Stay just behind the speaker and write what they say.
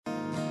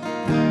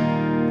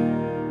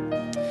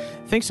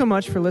Thanks so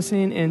much for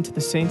listening in to the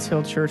Saints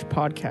Hill Church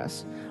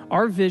podcast.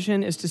 Our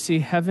vision is to see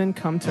heaven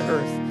come to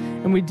earth,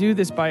 and we do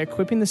this by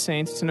equipping the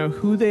saints to know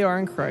who they are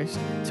in Christ,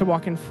 to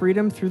walk in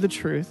freedom through the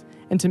truth,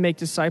 and to make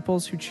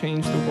disciples who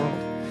change the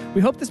world.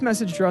 We hope this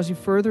message draws you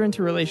further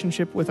into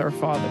relationship with our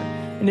Father.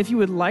 And if you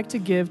would like to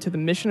give to the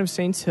mission of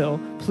Saints Hill,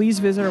 please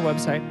visit our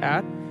website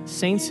at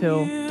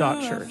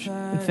saintshill.church.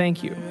 And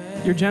thank you.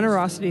 Your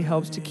generosity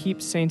helps to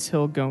keep Saints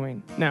Hill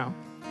going. Now,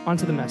 on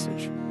to the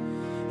message.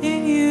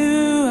 In you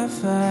I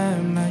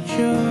find my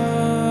joy.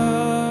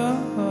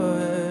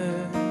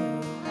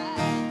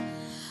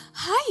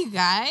 Hi, you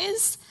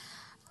guys.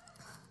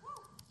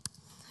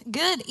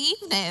 Good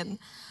evening.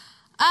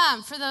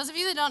 For those of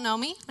you that don't know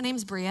me, my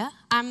name's Bria.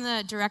 I'm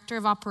the Director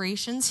of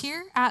Operations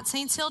here at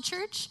Saints Hill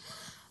Church.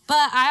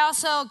 But I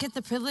also get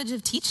the privilege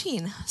of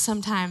teaching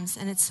sometimes,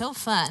 and it's so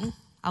fun.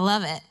 I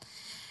love it.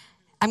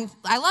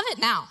 I love it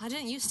now. I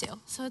didn't used to,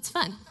 so it's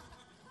fun.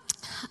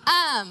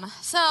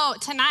 So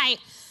tonight,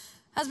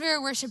 as we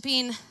were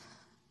worshiping,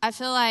 I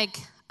feel like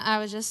I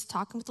was just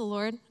talking with the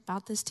Lord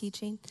about this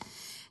teaching.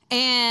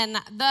 And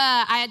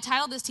I had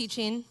titled this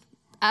teaching,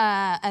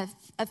 a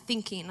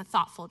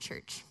thoughtful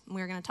church. And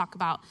we were going to talk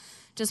about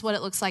just what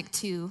it looks like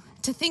to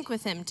think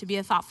with him, to be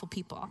a thoughtful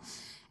people.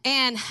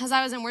 And as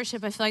I was in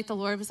worship, I feel like the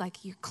Lord was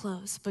like, you're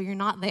close, but you're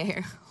not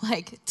there.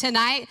 Like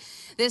tonight,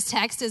 this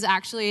text is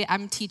actually,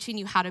 I'm teaching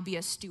you how to be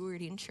a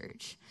stewarding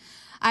church.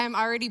 I am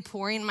already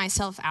pouring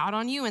myself out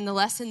on you, and the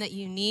lesson that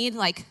you need,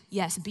 like,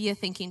 yes, be a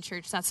thinking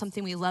church. That's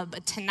something we love.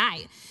 But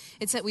tonight,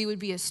 it's that we would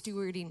be a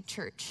stewarding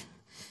church,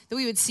 that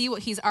we would see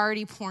what he's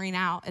already pouring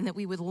out, and that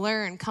we would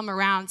learn, come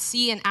around,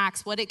 see in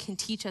Acts what it can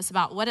teach us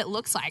about what it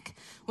looks like.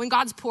 When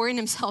God's pouring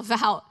himself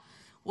out,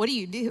 what do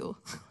you do?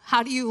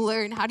 How do you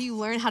learn? How do you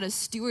learn how to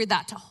steward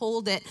that, to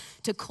hold it,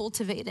 to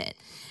cultivate it?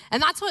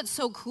 And that's what's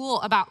so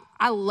cool about,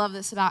 I love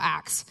this about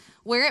Acts.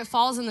 Where it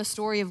falls in the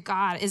story of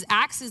God is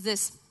Acts is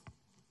this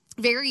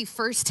very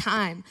first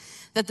time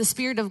that the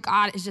Spirit of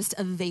God is just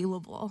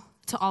available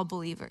to all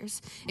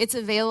believers. It's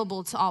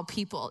available to all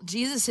people.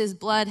 Jesus'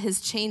 blood has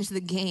changed the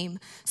game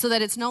so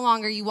that it's no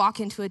longer you walk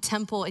into a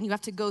temple and you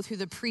have to go through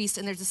the priest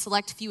and there's a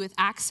select few with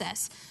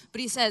access. But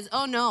he says,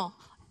 oh no,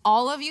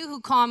 all of you who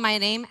call on my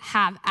name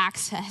have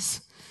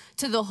access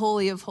to the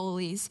Holy of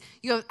Holies.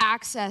 You have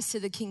access to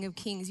the King of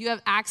Kings. You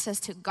have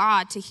access to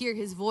God, to hear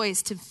his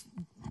voice, to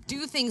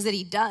do things that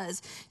he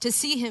does, to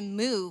see him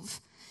move.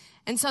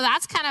 And so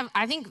that's kind of,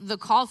 I think the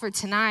call for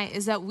tonight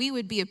is that we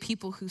would be a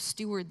people who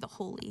steward the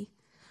holy.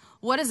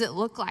 What does it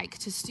look like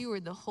to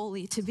steward the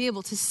holy, to be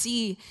able to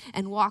see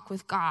and walk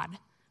with God,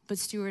 but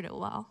steward it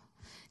well?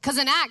 Because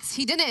in Acts,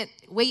 he didn't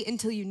wait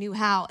until you knew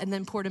how and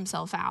then poured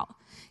himself out.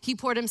 He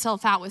poured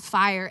himself out with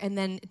fire and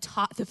then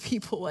taught the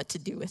people what to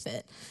do with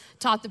it,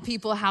 taught the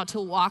people how to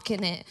walk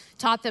in it,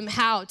 taught them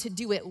how to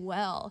do it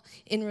well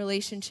in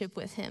relationship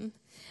with him.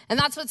 And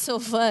that's what's so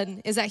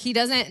fun is that he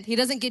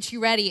doesn't get you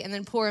ready and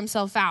then pour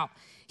himself out.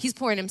 He's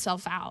pouring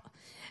himself out.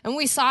 And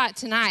we saw it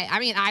tonight. I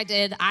mean,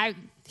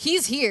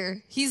 he's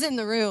here. He's in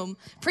the room.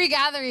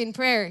 Pre-gathering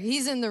prayer,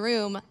 he's in the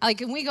room.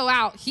 Like when we go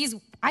out,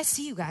 I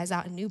see you guys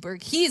out in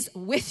Newburgh. He's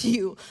with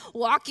you,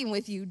 walking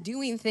with you,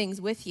 doing things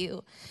with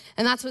you.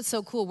 And that's what's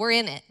so cool. We're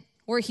in it.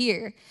 We're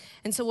here.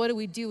 And so what do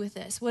we do with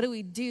this? What do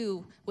we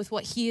do with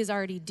what he is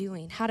already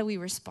doing? How do we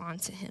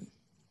respond to him?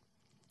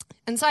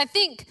 And so I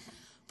think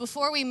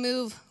before we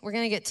move, we're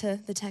going to get to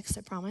the text,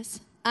 I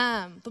promise.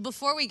 But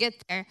before we get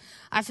there,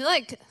 I feel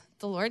like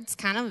the Lord's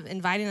kind of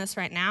inviting us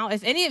right now.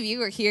 If any of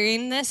you are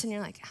hearing this and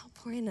you're like,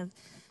 outpouring of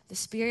the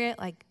Spirit,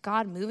 like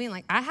God moving,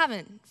 like I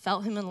haven't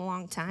felt him in a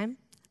long time.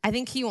 I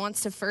think he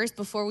wants to first,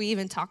 before we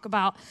even talk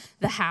about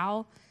the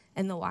how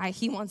and the why,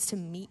 he wants to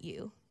meet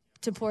you,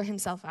 to pour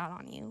himself out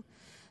on you.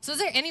 So is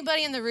there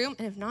anybody in the room,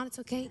 and if not, it's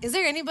okay. Is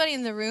there anybody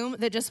in the room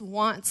that just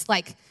wants,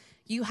 like,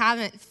 you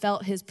haven't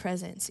felt his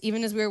presence?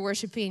 Even as we were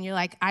worshiping, you're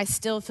like, I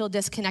still feel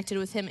disconnected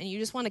with him, and you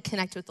just want to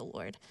connect with the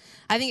Lord.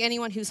 I think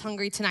anyone who's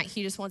hungry tonight,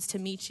 he just wants to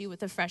meet you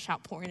with a fresh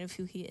outpouring of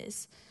who he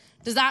is.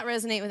 Does that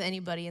resonate with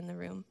anybody in the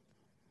room?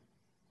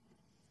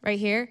 Right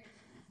here?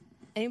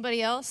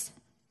 Anybody else?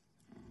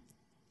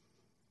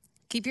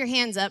 Keep your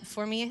hands up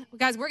for me.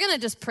 Guys, we're going to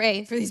just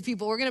pray for these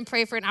people. We're going to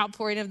pray for an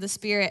outpouring of the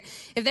Spirit.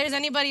 If there's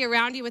anybody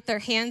around you with their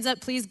hands up,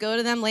 please go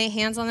to them, lay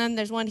hands on them.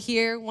 There's one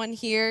here, one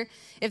here.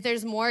 If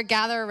there's more,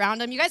 gather around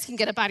them. You guys can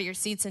get up out of your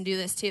seats and do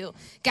this too.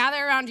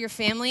 Gather around your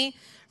family.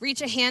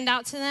 Reach a hand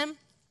out to them.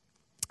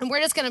 And we're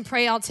just going to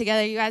pray all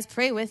together. You guys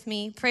pray with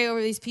me. Pray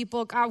over these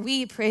people. God,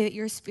 we pray that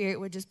your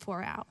Spirit would just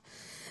pour out,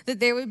 that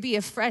there would be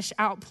a fresh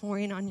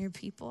outpouring on your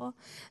people,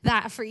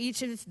 that for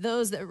each of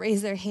those that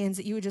raise their hands,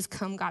 that you would just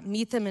come, God,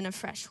 meet them in a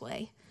fresh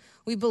way.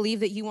 We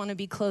believe that you want to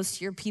be close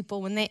to your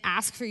people. When they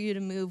ask for you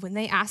to move, when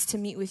they ask to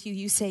meet with you,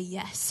 you say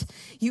yes.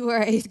 You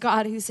are a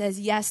God who says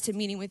yes to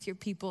meeting with your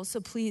people. So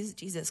please,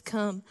 Jesus,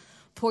 come,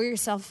 pour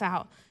yourself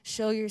out,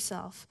 show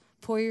yourself,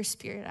 pour your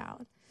Spirit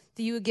out.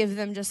 That you would give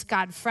them just,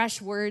 God,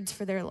 fresh words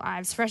for their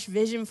lives, fresh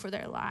vision for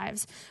their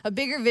lives, a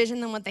bigger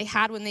vision than what they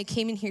had when they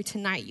came in here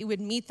tonight. You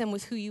would meet them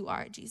with who you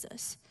are,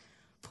 Jesus.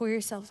 Pour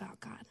yourself out,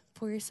 God.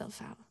 Pour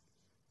yourself out.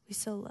 We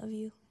so love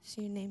you.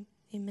 In your name,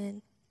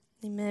 amen.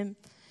 Amen.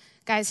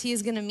 Guys, he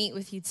is going to meet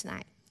with you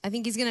tonight. I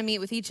think he's going to meet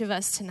with each of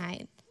us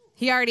tonight.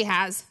 He already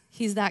has.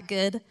 He's that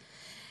good.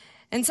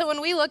 And so when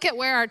we look at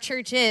where our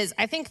church is,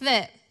 I think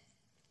that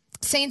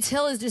Saints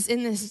Hill is just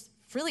in this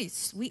really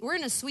sweet, we're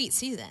in a sweet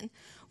season.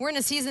 We're in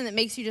a season that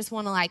makes you just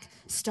want to like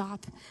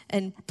stop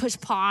and push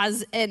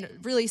pause and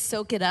really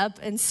soak it up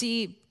and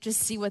see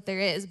what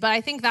there is. But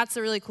I think that's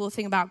the really cool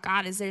thing about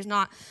God is there's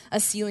not a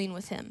ceiling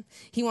with him.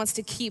 He wants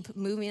to keep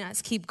moving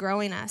us, keep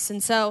growing us.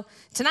 And so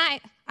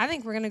tonight, I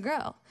think we're going to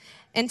grow.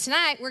 And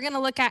tonight, we're going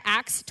to look at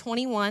Acts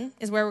 21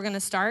 is where we're going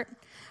to start.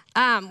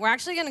 We're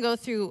actually going to go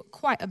through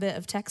quite a bit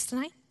of text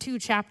tonight, 2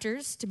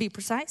 chapters to be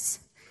precise.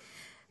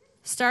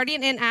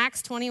 Starting in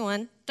Acts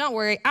 21. Don't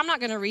worry, I'm not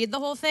going to read the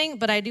whole thing,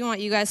 but I do want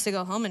you guys to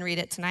go home and read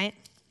it tonight.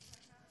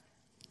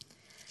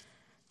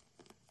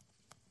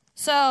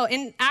 So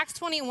in Acts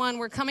 21,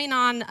 we're coming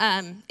on,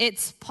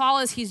 it's Paul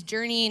as he's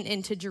journeying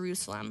into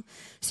Jerusalem.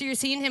 So you're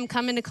seeing him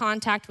come into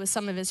contact with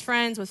some of his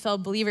friends, with fellow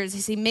believers,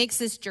 as he makes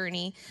this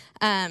journey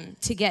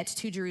to get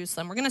to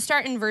Jerusalem. We're going to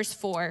start in verse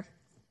 4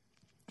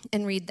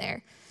 and read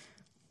there.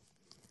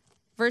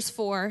 Verse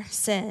 4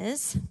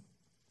 says,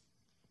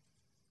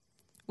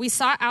 "We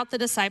sought out the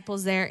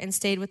disciples there and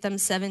stayed with them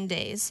 7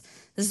 days."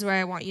 This is where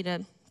I want you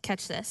to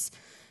catch this.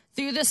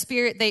 "Through the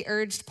Spirit, they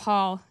urged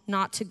Paul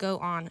not to go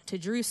on to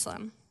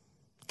Jerusalem."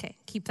 Okay,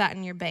 keep that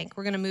in your bank.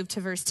 We're going to move to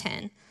verse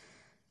 10.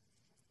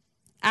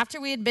 "After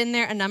we had been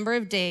there a number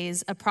of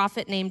days, a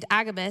prophet named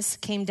Agabus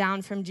came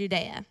down from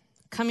Judea.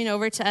 Coming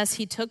over to us,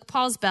 he took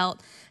Paul's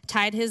belt,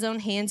 tied his own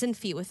hands and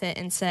feet with it,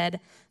 and said,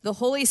 'The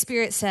Holy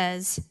Spirit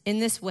says, in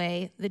this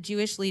way, the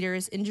Jewish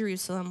leaders in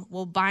Jerusalem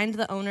will bind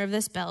the owner of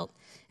this belt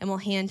and will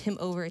hand him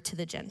over to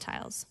the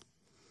Gentiles.'"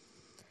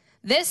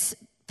 This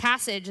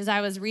passage, as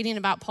I was reading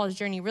about Paul's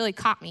journey, really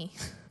caught me.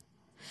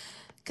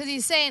 Because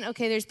he's saying,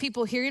 okay, there's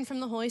people hearing from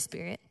the Holy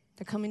Spirit.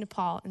 They're coming to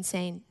Paul and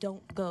saying,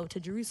 don't go to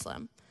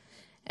Jerusalem.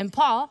 And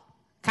Paul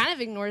kind of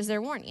ignores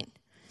their warning.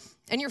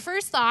 And your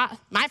first thought,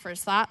 my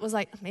first thought was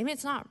like, maybe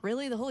it's not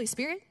really the Holy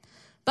Spirit.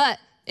 But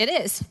it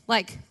is.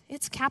 Like,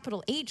 it's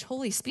capital H,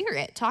 Holy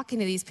Spirit, talking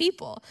to these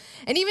people.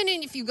 And even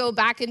if you go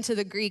back into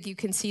the Greek, you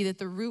can see that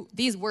the root,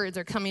 these words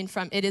are coming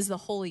from, it is the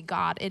Holy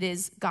God. It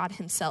is God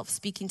himself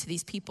speaking to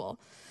these people.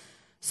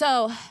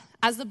 So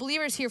as the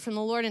believers hear from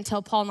the Lord and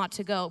tell Paul not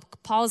to go,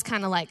 Paul is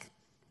kind of like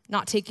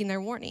not taking their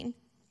warning.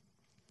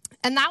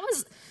 And that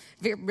was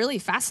really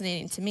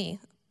fascinating to me.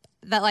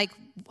 That like,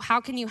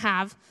 how can you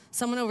have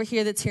someone over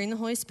here that's hearing the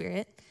Holy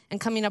Spirit and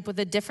coming up with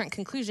a different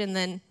conclusion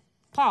than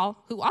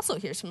Paul, who also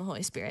hears from the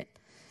Holy Spirit?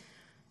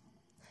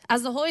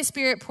 As the Holy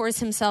Spirit pours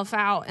himself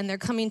out and they're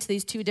coming to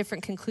these 2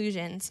 different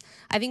conclusions,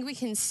 I think we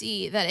can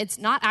see that it's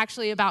not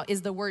actually about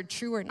is the word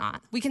true or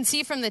not. We can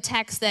see from the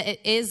text that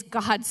it is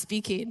God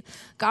speaking.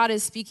 God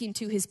is speaking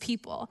to his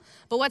people.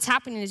 But what's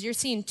happening is you're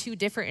seeing 2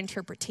 different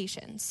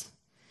interpretations.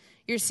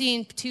 You're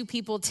seeing 2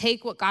 people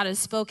take what God has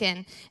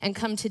spoken and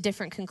come to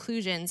different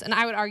conclusions. And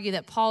I would argue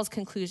that Paul's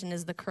conclusion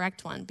is the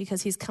correct one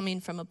because he's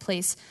coming from a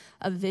place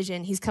of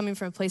vision. He's coming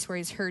from a place where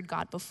he's heard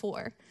God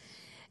before.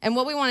 And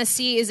what we want to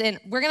see is, and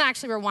we're going to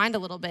actually rewind a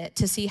little bit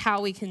to see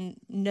how we can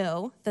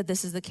know that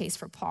this is the case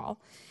for Paul.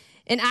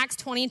 In Acts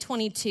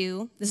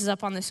 20:22, this is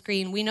up on the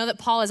screen, we know that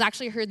Paul has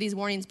actually heard these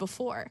warnings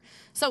before.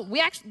 So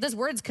this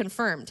word's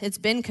confirmed. It's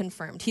been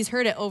confirmed. He's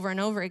heard it over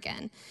and over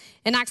again.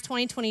 In Acts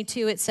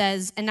 20:22, it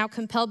says, "And now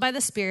compelled by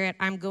the Spirit,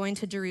 I'm going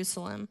to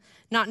Jerusalem,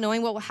 not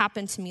knowing what will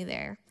happen to me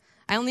there.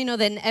 I only know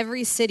that in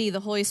every city the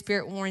Holy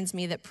Spirit warns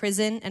me that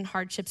prison and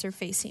hardships are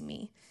facing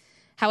me.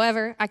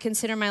 However, I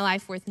consider my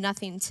life worth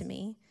nothing to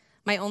me.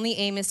 My only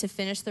aim is to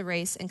finish the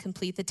race and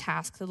complete the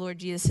task the Lord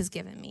Jesus has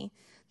given me,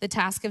 the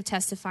task of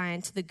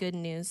testifying to the good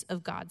news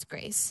of God's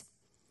grace."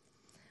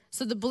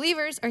 So the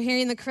believers are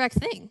hearing the correct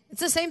thing. It's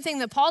the same thing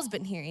that Paul's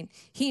been hearing.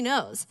 He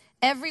knows.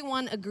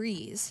 Everyone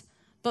agrees,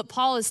 but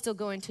Paul is still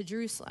going to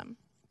Jerusalem.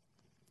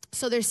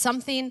 So there's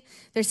something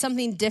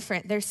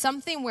different. There's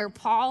something where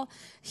Paul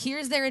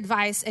hears their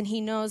advice and he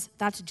knows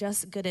that's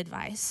just good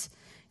advice.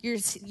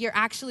 You're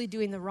actually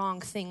doing the wrong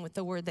thing with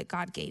the word that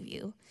God gave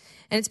you.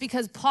 And it's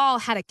because Paul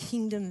had a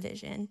kingdom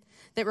vision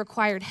that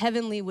required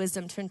heavenly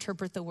wisdom to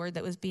interpret the word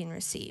that was being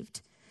received.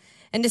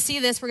 And to see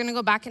this, we're going to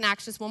go back in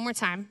Acts just one more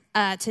time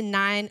to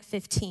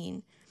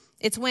 9:15.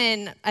 It's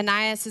when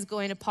Ananias is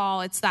going to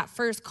Paul. It's that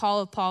first call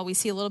of Paul. We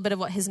see a little bit of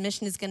what his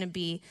mission is going to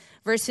be.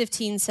 Verse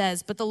 15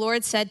 says, "But the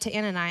Lord said to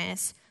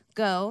Ananias,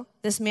 'Go,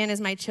 this man is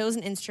my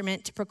chosen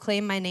instrument to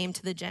proclaim my name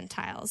to the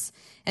Gentiles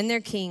and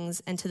their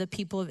kings and to the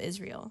people of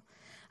Israel.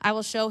 I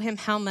will show him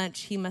how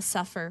much he must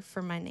suffer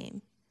for my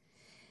name.'"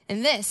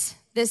 And this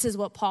is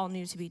what Paul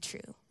knew to be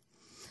true.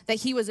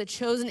 That he was a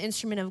chosen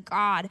instrument of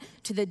God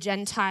to the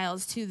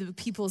Gentiles, to the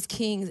people's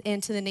kings,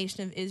 and to the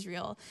nation of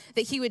Israel.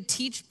 That he would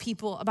teach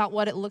people about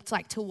what it looked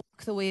like to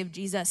walk the way of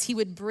Jesus. He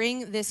would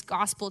bring this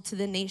gospel to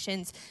the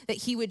nations, that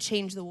he would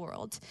change the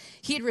world.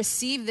 He had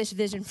received this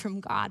vision from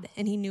God,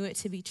 and he knew it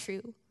to be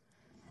true.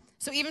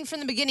 So even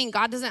from the beginning,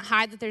 God doesn't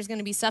hide that there's going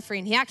to be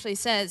suffering. He actually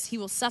says he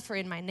will suffer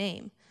in my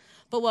name.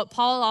 But what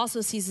Paul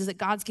also sees is that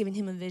God's given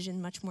him a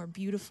vision much more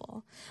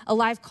beautiful, a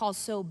life call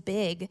so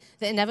big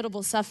that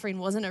inevitable suffering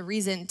wasn't a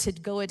reason to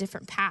go a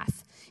different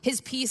path.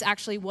 His peace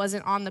actually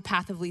wasn't on the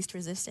path of least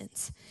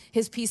resistance.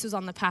 His peace was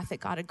on the path that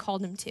God had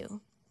called him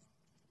to.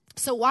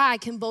 So why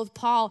can both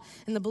Paul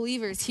and the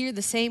believers hear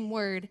the same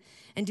word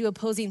and do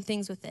opposing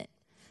things with it?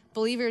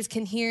 Believers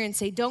can hear and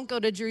say, don't go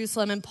to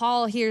Jerusalem. And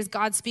Paul hears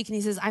God speak and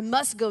he says, I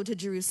must go to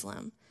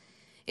Jerusalem.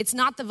 It's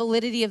not the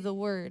validity of the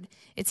word.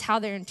 It's how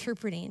they're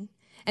interpreting.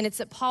 And it's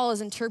that Paul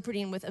is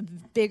interpreting with a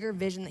bigger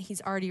vision that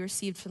he's already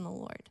received from the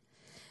Lord.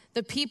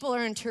 The people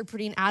are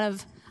interpreting out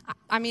of,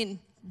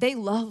 they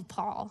love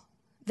Paul.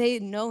 They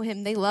know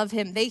him. They love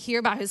him. They hear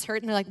about his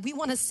hurt and they're like, we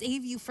want to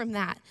save you from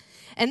that.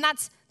 And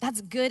that's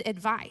good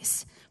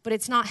advice, but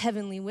it's not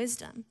heavenly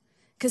wisdom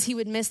because he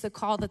would miss the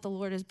call that the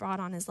Lord has brought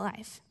on his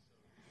life.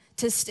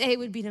 To stay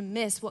would be to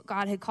miss what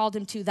God had called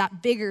him to,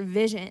 that bigger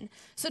vision.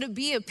 So to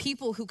be a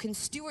people who can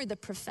steward the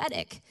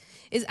prophetic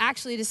is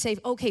actually to say,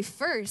 okay,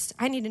 first,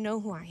 I need to know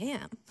who I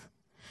am.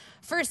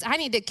 First, I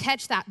need to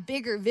catch that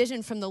bigger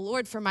vision from the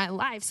Lord for my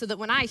life so that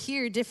when I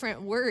hear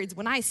different words,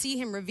 when I see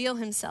him reveal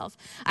himself,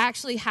 I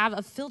actually have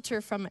a filter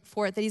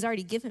for it that he's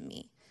already given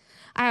me.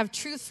 I have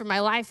truth for my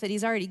life that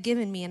he's already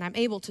given me, and I'm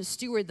able to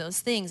steward those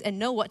things and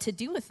know what to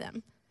do with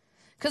them.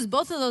 Because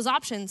both of those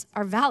options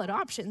are valid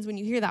options when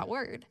you hear that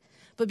word.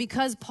 But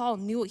because Paul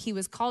knew what he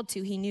was called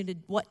to, he knew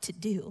what to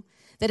do,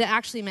 that it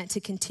actually meant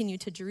to continue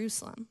to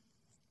Jerusalem.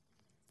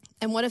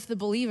 And what if the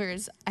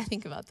believers, I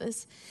think about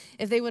this,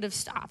 if they would have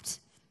stopped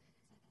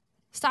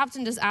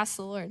and just asked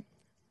the Lord,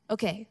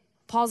 okay,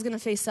 Paul's going to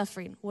face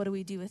suffering. What do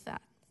we do with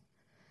that?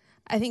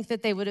 I think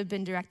that they would have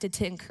been directed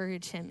to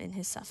encourage him in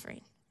his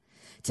suffering,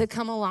 to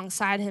come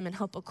alongside him and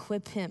help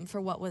equip him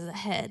for what was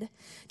ahead,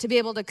 to be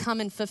able to come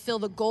and fulfill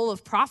the goal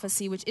of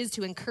prophecy, which is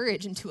to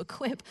encourage and to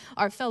equip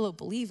our fellow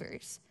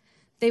believers.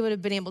 They would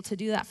have been able to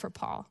do that for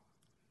Paul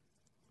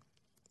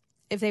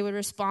if they would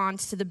respond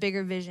to the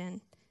bigger vision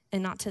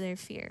and not to their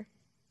fear.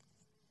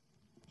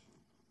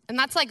 And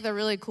that's like the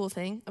really cool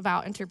thing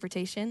about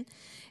interpretation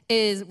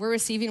is we're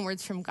receiving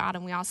words from God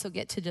and we also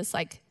get to just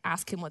like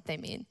ask him what they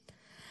mean.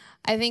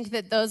 I think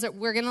that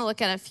we're going to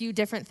look at a few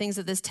different things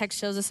that this text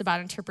shows us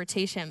about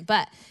interpretation,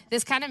 but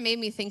this kind of made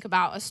me think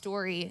about a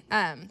story.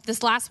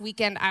 This last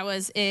weekend, I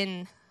was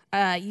in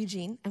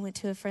Eugene. I went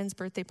to a friend's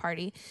birthday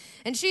party,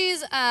 and she's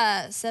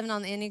 7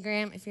 on the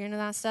Enneagram, if you're into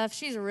that stuff.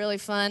 She's really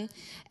fun,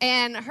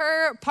 and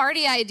her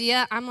party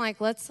idea, I'm like,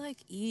 let's like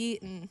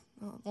eat and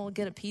we'll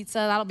get a pizza.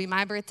 That'll be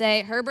my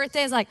birthday. Her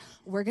birthday is like,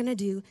 we're going to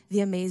do the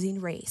Amazing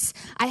Race.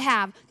 I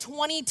have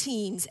 20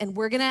 teams, and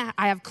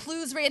I have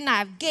clues written, I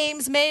have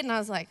games made, and I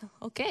was like,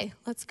 okay,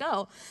 let's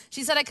go.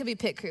 She said I could be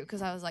pit crew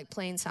because I was like,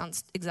 playing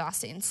sounds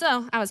exhausting.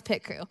 So I was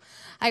pit crew.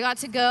 I got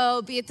to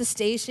go be at the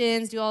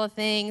stations, do all the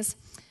things.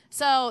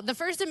 So the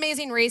first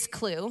Amazing Race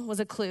clue was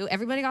a clue.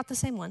 Everybody got the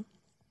same one.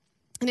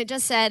 And it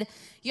just said,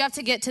 you have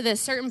to get to this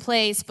certain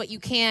place, but you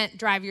can't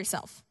drive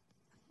yourself.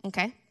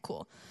 Okay,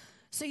 cool.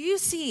 So you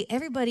see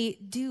everybody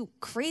do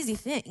crazy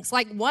things.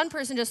 Like one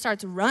person just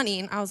starts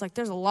running. I was like,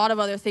 there's a lot of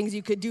other things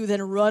you could do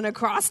than run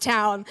across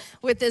town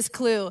with this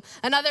clue.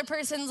 Another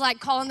person's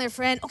like calling their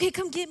friend, okay,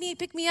 come get me,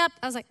 pick me up.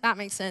 I was like, that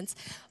makes sense.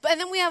 And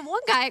then we have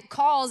one guy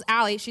calls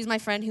Allie, she's my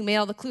friend who made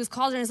all the clues,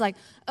 calls her and is like,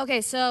 okay,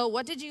 so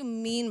what did you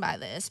mean by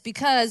this?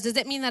 Because does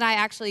it mean that I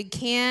actually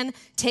can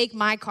take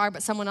my car,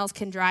 but someone else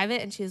can drive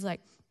it? And she's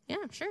like, yeah,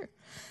 sure.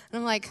 And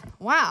I'm like,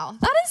 wow,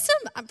 that is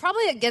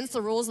probably against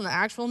the rules in the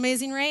actual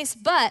Amazing Race,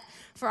 but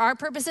for our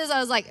purposes, I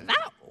was like,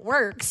 that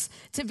works,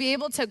 to be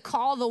able to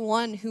call the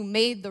one who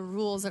made the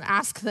rules and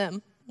ask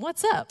them,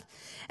 what's up?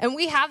 And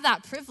we have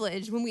that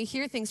privilege when we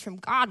hear things from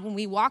God, when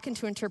we walk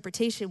into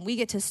interpretation, we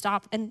get to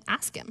stop and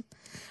ask him.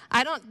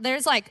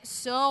 There's like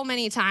so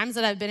many times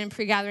that I've been in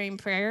pre-gathering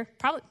prayer,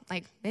 probably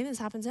like maybe this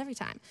happens every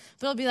time,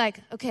 but it'll be like,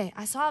 okay,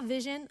 I saw a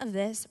vision of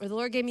this, or the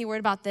Lord gave me a word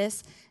about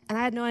this, and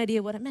I had no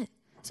idea what it meant.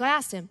 So I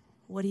asked him,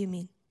 what do you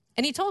mean?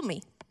 And he told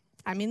me,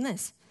 I mean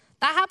this.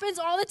 That happens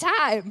all the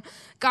time.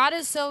 God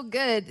is so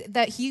good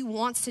that he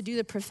wants to do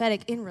the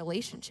prophetic in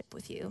relationship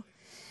with you.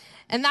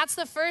 And that's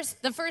the first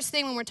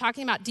thing when we're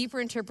talking about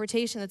deeper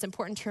interpretation that's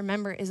important to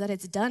remember is that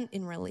it's done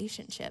in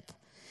relationship.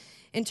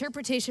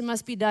 Interpretation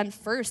must be done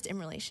first in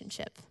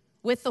relationship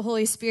with the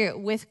Holy Spirit,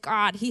 with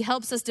God. He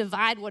helps us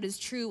divide what is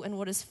true and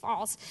what is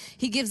false.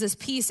 He gives us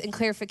peace and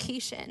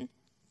clarification.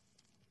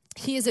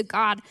 He is a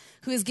God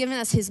who has given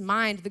us his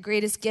mind, the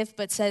greatest gift,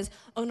 but says,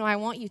 oh no, I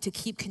want you to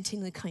keep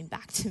continually coming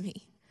back to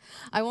me.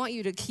 I want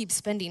you to keep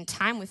spending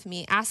time with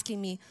me,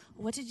 asking me,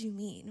 what did you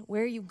mean?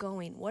 Where are you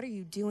going? What are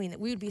you doing? That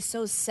we would be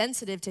so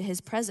sensitive to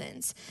his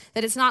presence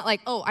that it's not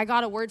like, oh, I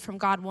got a word from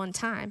God one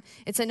time.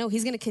 It's that, no,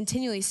 he's going to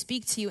continually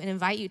speak to you and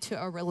invite you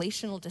to a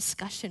relational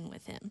discussion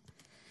with him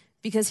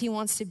because he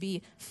wants to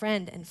be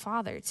friend and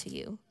father to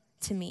you,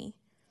 to me.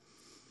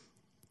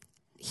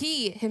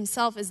 he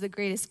himself is the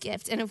greatest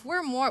gift. And if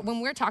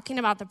when we're talking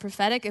about the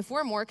prophetic, if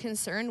we're more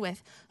concerned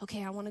with,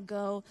 okay, I want to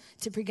go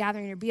to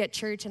pre-gathering or be at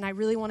church and I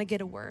really want to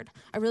get a word.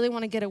 I really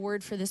want to get a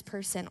word for this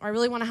person, or I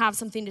really want to have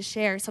something to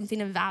share,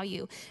 something of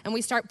value. And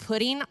we start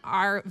putting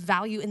our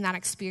value in that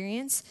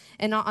experience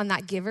and not on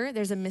that giver,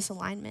 there's a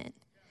misalignment.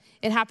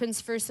 It happens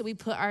first that we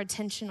put our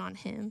attention on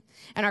him.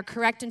 And our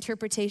correct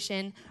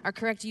interpretation, our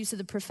correct use of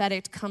the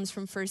prophetic comes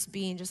from first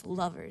being just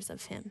lovers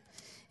of him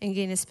and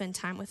getting to spend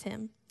time with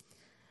him.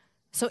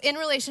 So in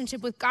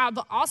relationship with God,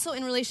 but also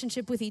in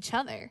relationship with each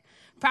other.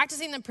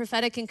 Practicing the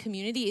prophetic in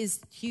community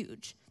is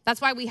huge. That's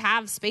why we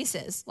have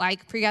spaces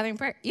like pre-gathering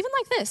prayer, even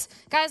like this.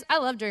 Guys, I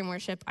love during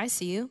worship. I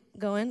see you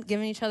going,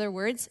 giving each other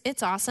words.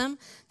 It's awesome.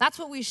 That's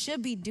what we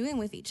should be doing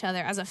with each other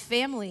as a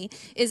family,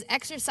 is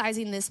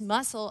exercising this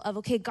muscle of,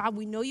 okay, God,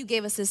 we know you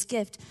gave us this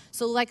gift.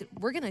 So like,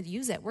 we're going to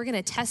use it. We're going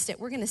to test it.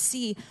 We're going to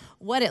see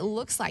what it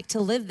looks like to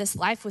live this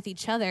life with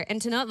each other.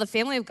 And to know the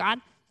family of God,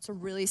 it's a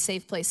really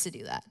safe place to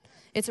do that.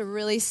 It's a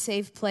really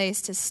safe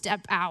place to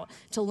step out,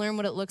 to learn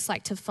what it looks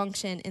like to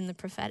function in the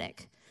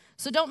prophetic.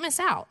 So don't miss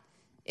out.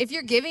 If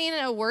you're giving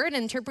a word and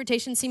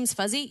interpretation seems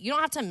fuzzy, you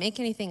don't have to make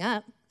anything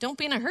up. Don't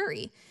be in a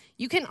hurry.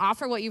 You can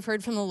offer what you've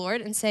heard from the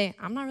Lord and say,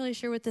 I'm not really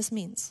sure what this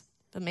means,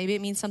 but maybe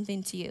it means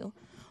something to you.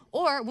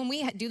 Or when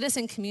we do this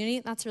in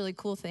community, that's a really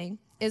cool thing,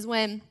 is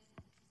when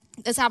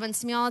this happens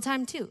to me all the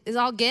time too, is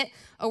I'll get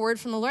a word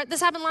from the Lord. This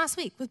happened last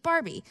week with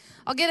Barbie.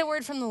 I'll get a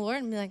word from the Lord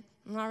and be like,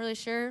 I'm not really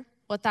sure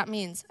what that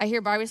means. I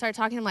hear Barbie start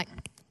talking. I'm like,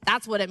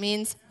 that's what it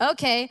means.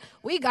 Okay,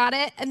 we got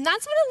it. And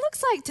that's what it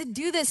looks like to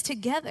do this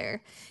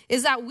together,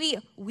 is that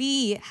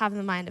we have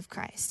the mind of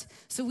Christ.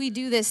 So we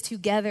do this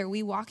together.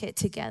 We walk it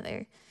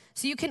together.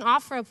 So you can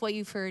offer up what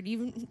you've heard.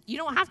 You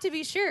don't have to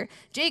be sure.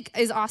 Jake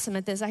is awesome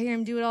at this. I hear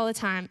him do it all the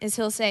time, is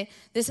he'll say,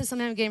 this is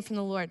something I'm getting from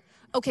the Lord.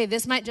 Okay,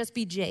 this might just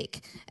be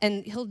Jake.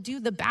 And he'll do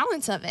the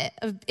balance of it.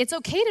 It's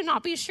okay to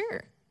not be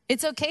sure.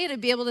 It's okay to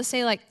be able to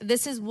say, like,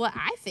 this is what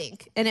I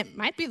think. And it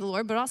might be the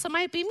Lord, but also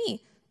might be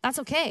me. That's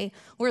okay.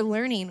 We're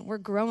learning. We're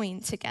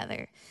growing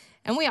together.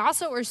 And we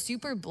also are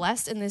super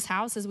blessed in this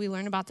house as we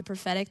learn about the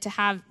prophetic to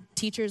have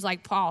teachers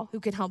like Paul who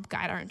can help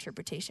guide our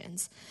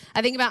interpretations.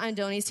 I think about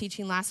Andoni's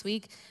teaching last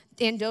week.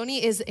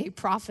 Andoni is a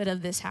prophet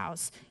of this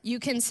house. You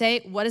can say,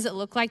 what does it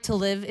look like to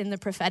live in the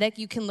prophetic?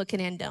 You can look at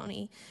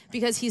Andoni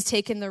because he's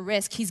taken the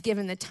risk. He's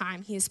given the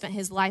time. He has spent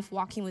his life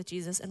walking with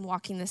Jesus and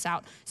walking this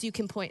out. So you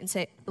can point and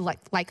say,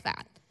 like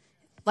that.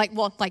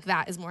 Like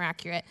that is more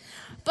accurate.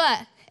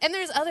 And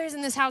there's others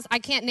in this house, I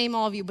can't name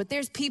all of you, but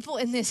there's people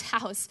in this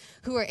house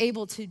who are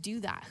able to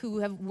do that, who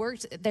have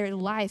worked their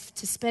life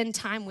to spend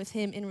time with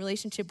him, in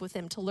relationship with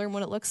him, to learn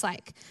what it looks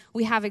like.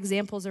 We have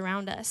examples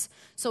around us.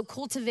 So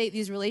cultivate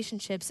these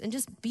relationships and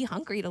just be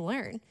hungry to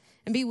learn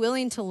and be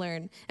willing to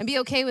learn and be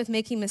okay with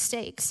making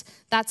mistakes.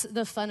 That's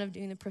the fun of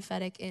doing the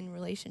prophetic in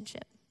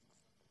relationship.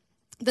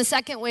 The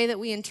second way that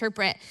we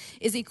interpret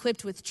is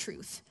equipped with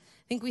truth.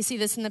 I think we see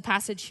this in the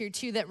passage here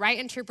too, that right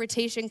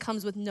interpretation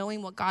comes with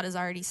knowing what God has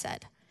already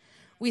said.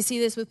 We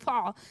see this with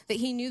Paul, that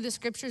he knew the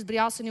scriptures, but he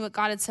also knew what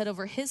God had said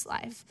over his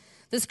life.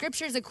 The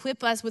scriptures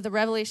equip us with the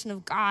revelation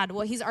of God,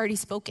 what he's already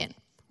spoken,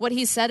 what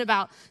he said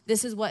about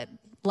this is what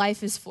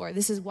life is for.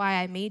 This is why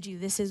I made you.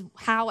 This is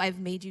how I've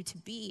made you to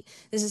be.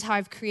 This is how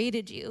I've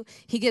created you.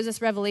 He gives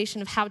us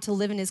revelation of how to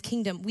live in his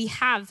kingdom. We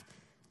have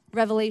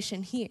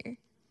revelation here.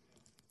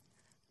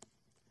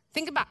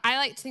 I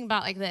like to think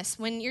about like this.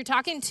 When you're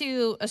talking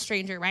to a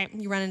stranger, right?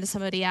 You run into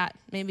somebody at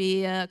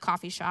maybe a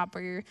coffee shop, or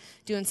you're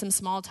doing some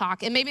small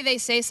talk, and maybe they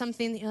say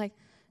something that you're like,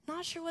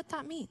 not sure what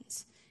that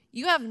means.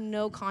 You have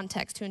no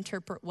context to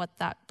interpret what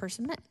that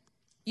person meant.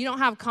 You don't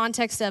have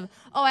context of,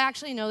 oh, I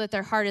actually know that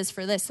their heart is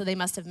for this, so they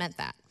must have meant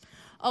that.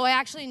 Oh, I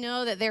actually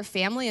know that their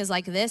family is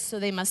like this, so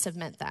they must have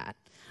meant that.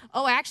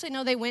 Oh, I actually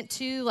know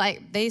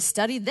they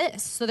studied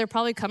this, so they're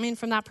probably coming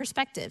from that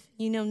perspective.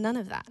 You know none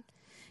of that.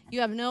 You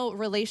have no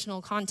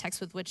relational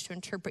context with which to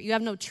interpret. You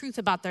have no truth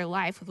about their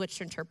life with which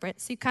to interpret.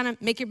 So you kind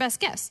of make your best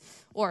guess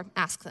or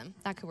ask them.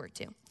 That could work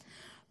too.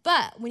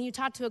 But when you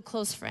talk to a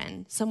close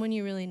friend, someone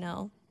you really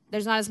know,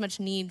 there's not as much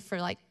need for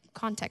like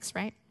context,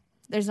 right?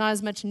 There's not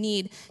as much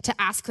need to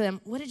ask them,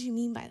 what did you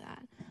mean by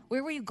that?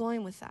 Where were you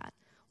going with that?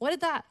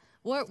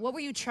 What were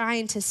you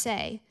trying to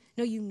say?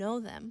 No, you know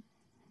them.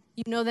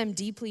 You know them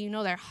deeply. You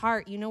know their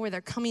heart. You know where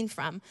they're coming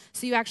from.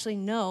 So you actually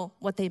know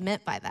what they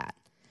meant by that.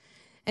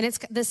 And it's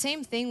the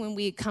same thing when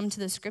we come to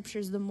the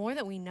scriptures. The more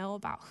that we know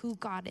about who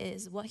God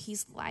is, what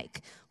he's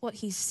like, what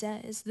he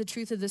says, the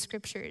truth of the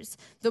scriptures,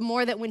 the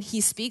more that when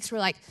he speaks, we're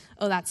like,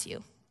 oh, that's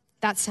you.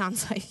 That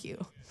sounds like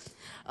you.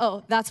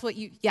 Oh, that's what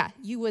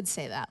you would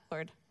say that,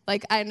 Lord.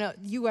 Like, I know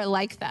you are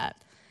like that.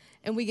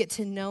 And we get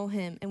to know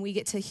him, and we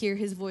get to hear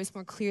his voice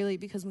more clearly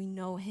because we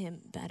know him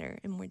better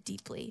and more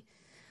deeply.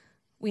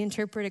 We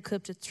interpret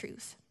equipped with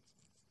truth.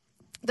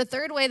 The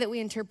third way that we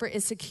interpret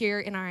is secure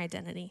in our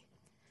identity.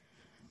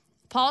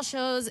 Paul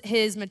shows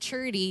his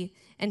maturity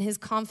and his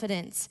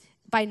confidence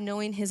by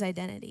knowing his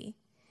identity.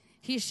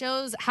 He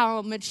shows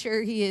how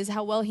mature he is,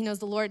 how well he knows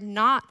the Lord,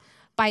 not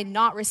by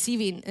not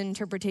receiving an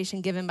interpretation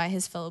given by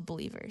his fellow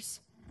believers.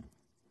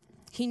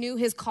 He knew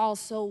his call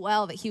so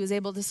well that he was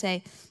able to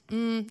say,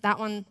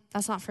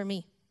 that's not for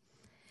me.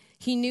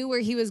 He knew where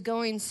he was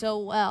going so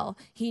well.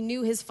 He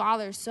knew his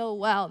Father so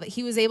well that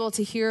he was able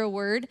to hear a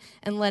word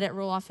and let it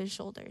roll off his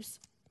shoulders.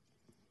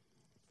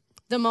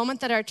 The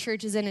moment that our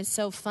church is in is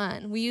so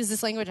fun. We use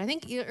this language, I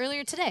think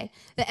earlier today,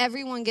 that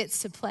everyone gets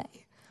to play.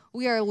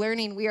 We are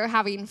learning, we are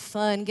having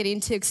fun, getting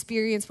to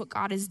experience what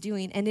God is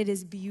doing, and it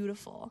is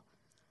beautiful.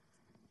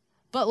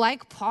 But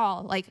like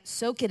Paul,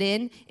 soak it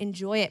in,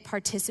 enjoy it,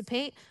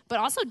 participate, but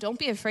also don't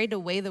be afraid to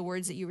weigh the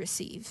words that you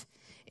receive.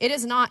 It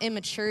is not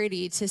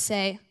immaturity to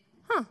say,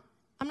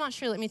 I'm not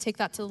sure, let me take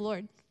that to the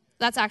Lord.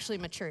 That's actually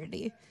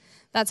maturity.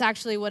 That's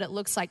actually what it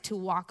looks like to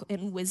walk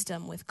in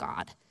wisdom with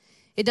God.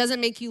 It doesn't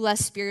make you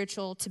less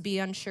spiritual to be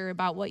unsure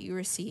about what you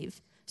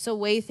receive. So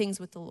weigh things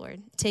with the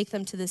Lord. Take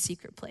them to the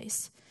secret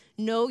place.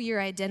 Know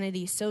your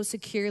identity so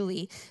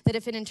securely that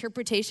if an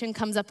interpretation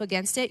comes up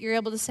against it, you're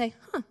able to say,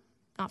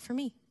 not for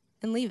me,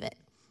 and leave it.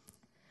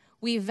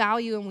 We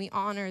value and we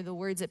honor the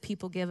words that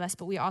people give us,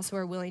 but we also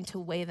are willing to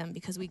weigh them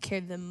because we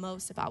care the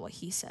most about what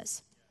he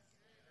says.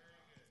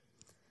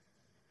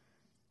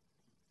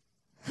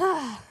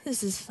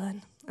 This is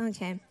fun.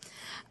 Okay.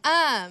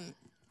 I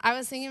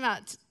was thinking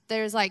about,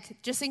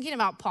 just thinking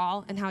about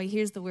Paul and how he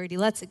hears the word, he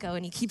lets it go,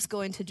 and he keeps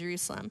going to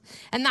Jerusalem.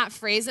 And that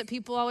phrase that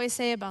people always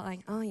say about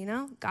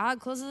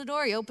God closes the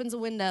door, he opens a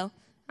window.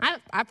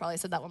 I probably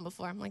said that one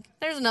before. I'm like,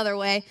 there's another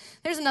way.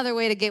 There's another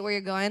way to get where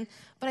you're going.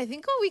 But I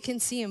think what we can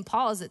see in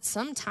Paul is that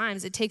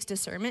sometimes it takes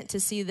discernment to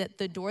see that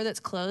the door that's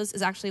closed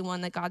is actually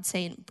one that God's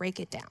saying, break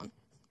it down.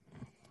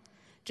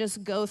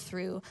 Just go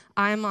through.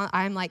 I'm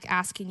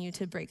asking you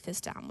to break this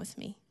down with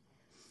me.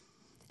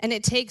 And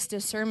it takes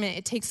discernment.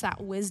 It takes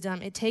that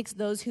wisdom. It takes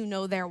those who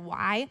know their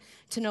why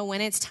to know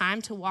when it's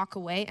time to walk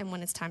away and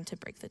when it's time to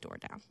break the door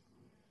down.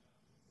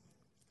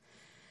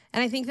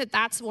 And I think that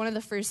that's one of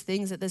the first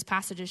things that this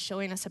passage is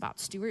showing us about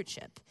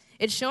stewardship.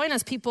 It's showing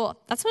us people,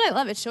 that's what I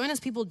love. It's showing us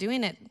people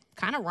doing it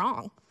kind of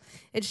wrong.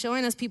 It's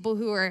showing us people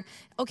who are,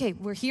 okay,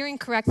 we're hearing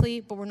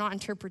correctly, but we're not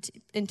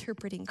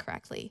interpreting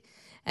correctly.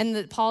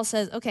 And Paul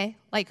says,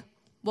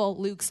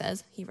 Luke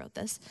says, he wrote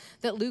this,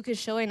 that Luke is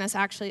showing us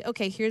actually,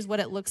 okay, here's what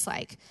it looks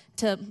like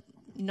to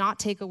not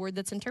take a word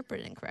that's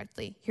interpreted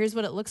incorrectly. Here's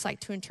what it looks like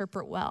to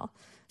interpret well.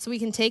 So we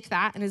can take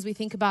that, and as we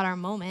think about our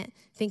moment,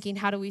 thinking,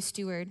 how do we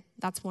steward?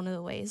 That's one of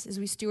the ways, is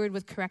we steward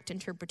with correct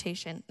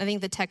interpretation. I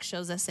think the text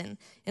shows us in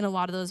a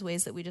lot of those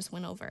ways that we just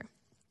went over.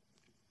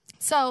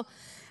 So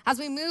as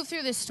we move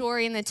through this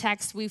story in the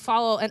text, we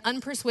follow an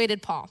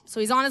unpersuaded Paul. So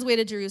he's on his way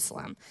to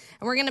Jerusalem.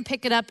 And we're going to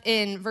pick it up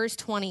in verse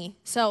 20.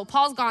 So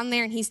Paul's gone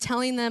there, and he's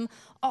telling them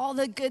all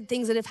the good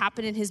things that have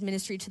happened in his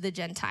ministry to the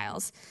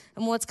Gentiles.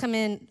 And let's come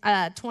in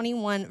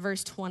 21,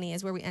 verse 20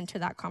 is where we enter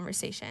that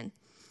conversation.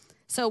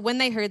 So when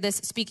they heard this,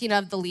 speaking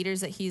of the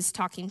leaders that he's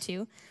talking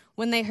to,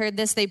 when they heard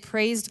this, they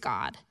praised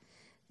God.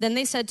 Then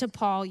they said to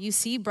Paul, "You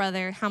see,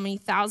 brother, how many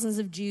thousands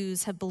of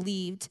Jews have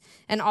believed,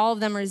 and all of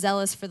them are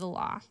zealous for the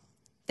law.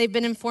 They've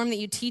been informed that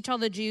you teach all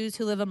the Jews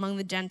who live among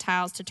the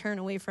Gentiles to turn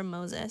away from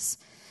Moses,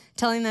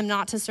 telling them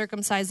not to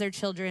circumcise their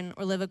children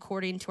or live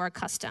according to our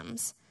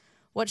customs.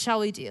 What shall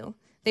we do?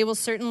 They will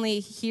certainly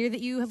hear that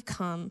you have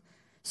come,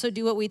 so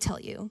do what we tell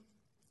you.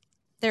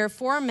 There are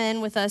 4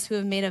 men with us who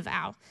have made a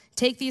vow.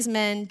 Take these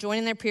men, join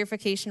in their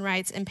purification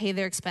rites, and pay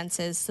their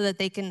expenses so that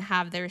they can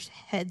have their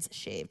heads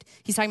shaved."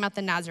 He's talking about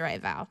the Nazirite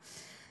vow.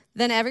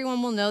 "Then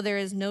everyone will know there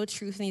is no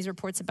truth in these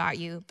reports about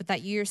you, but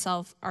that you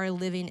yourself are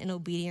living in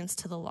obedience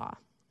to the law."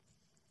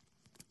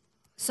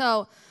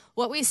 So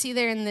what we see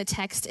there in the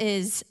text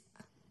is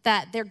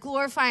that they're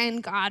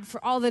glorifying God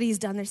for all that he's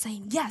done. They're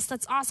saying, yes,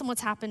 that's awesome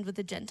what's happened with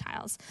the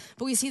Gentiles.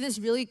 But we see this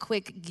really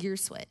quick gear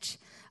switch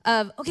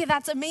of, okay,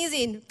 that's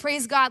amazing.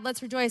 Praise God,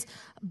 let's rejoice.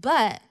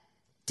 But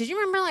did you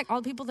remember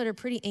all the people that are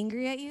pretty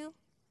angry at you?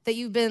 That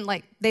you've been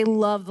they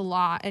love the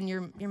law and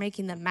you're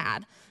making them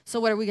mad. So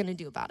what are we going to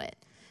do about it?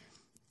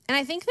 And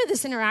I think that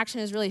this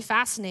interaction is really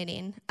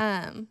fascinating,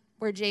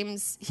 where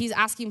James, he's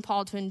asking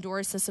Paul to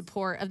endorse the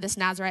support of this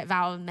Nazirite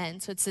vow of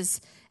men. So it's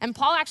this, and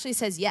Paul actually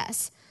says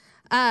yes.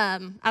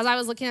 As I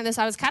was looking at this,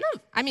 I was kind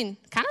of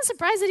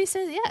surprised that he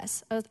says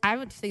yes. I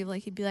would feel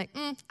like he'd be like,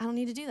 I don't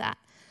need to do that.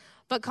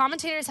 But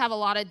commentators have a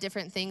lot of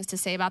different things to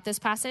say about this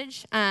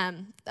passage,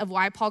 of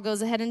why Paul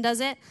goes ahead and does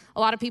it. A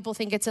lot of people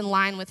think it's in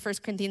line with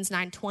 1 Corinthians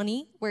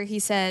 9:20, where he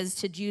says,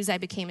 "To Jews I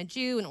became a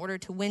Jew in order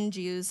to win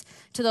Jews.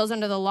 To those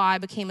under the law I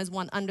became as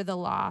one under the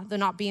law, though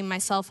not being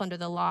myself under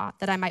the law,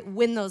 that I might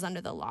win those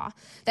under the law."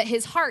 That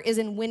his heart is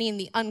in winning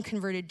the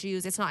unconverted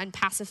Jews. It's not in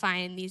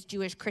pacifying these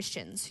Jewish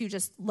Christians who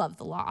just love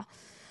the law.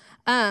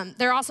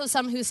 There are also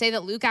some who say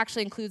that Luke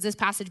actually includes this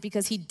passage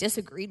because he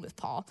disagreed with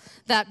Paul.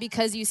 That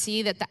because you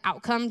see that the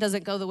outcome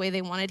doesn't go the way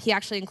they wanted, he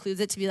actually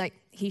includes it to be like,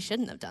 he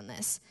shouldn't have done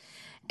this.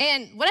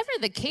 And whatever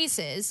the case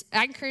is,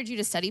 I encourage you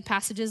to study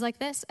passages like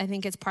this. I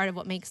think it's part of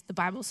what makes the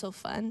Bible so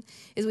fun,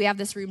 is we have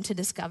this room to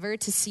discover,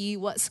 to see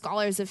what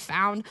scholars have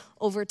found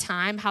over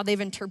time, how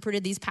they've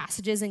interpreted these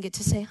passages, and get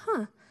to say,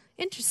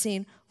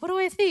 interesting, what do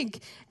I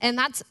think? And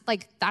that's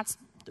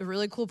a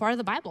really cool part of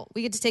the Bible.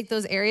 We get to take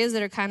those areas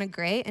that are kind of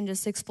gray and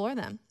just explore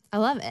them. I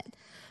love it.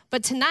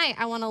 But tonight,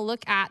 I want to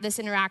look at this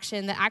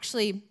interaction that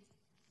actually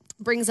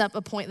brings up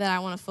a point that I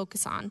want to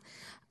focus on.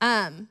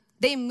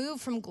 They move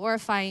from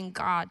glorifying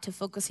God to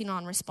focusing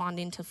on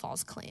responding to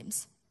false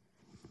claims.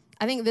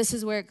 I think this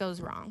is where it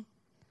goes wrong.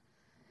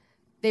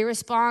 They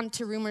respond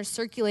to rumors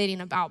circulating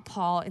about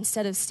Paul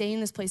instead of staying in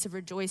this place of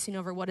rejoicing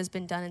over what has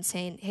been done and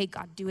saying, hey,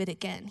 God, do it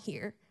again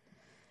here.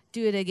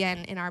 Do it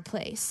again in our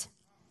place.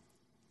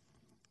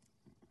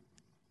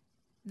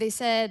 They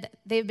said,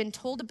 they've been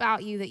told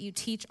about you that you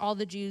teach all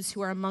the Jews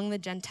who are among the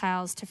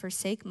Gentiles to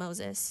forsake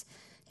Moses,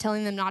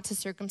 telling them not to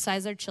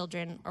circumcise their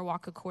children or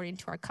walk according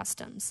to our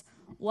customs.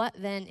 What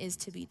then is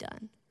to be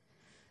done?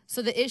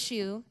 So the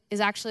issue is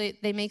actually,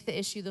 they make the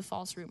issue the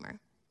false rumor.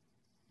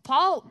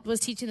 Paul was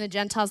teaching the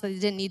Gentiles that they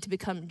didn't need to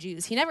become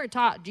Jews. He never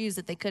taught Jews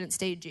that they couldn't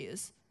stay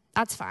Jews.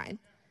 That's fine.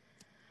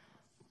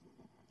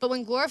 But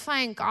when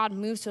glorifying God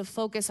moves to a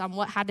focus on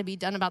what had to be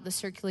done about the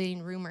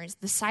circulating rumors,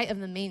 the sight of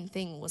the main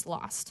thing was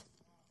lost.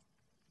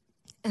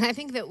 And I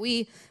think that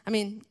we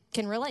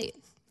can relate.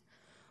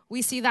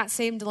 We see that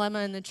same dilemma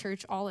in the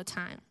church all the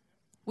time.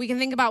 We can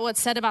think about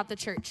what's said about the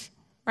church,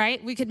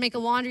 right? We could make a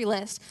laundry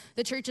list.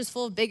 The church is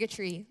full of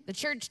bigotry. The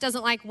church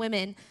doesn't like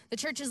women. The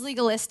church is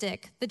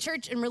legalistic. The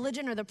church and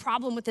religion are the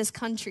problem with this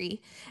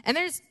country. And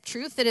there's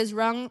truth that is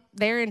rung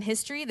there in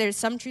history. There's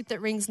some truth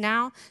that rings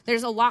now.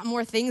 There's a lot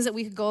more things that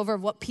we could go over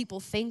of what people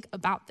think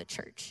about the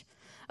church,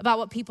 about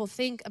what people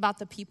think about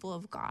the people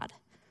of God.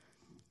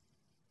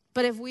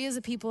 But if we as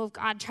a people of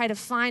God try to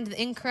find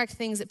the incorrect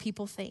things that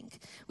people think,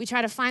 we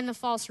try to find the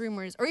false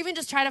rumors, or even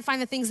just try to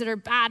find the things that are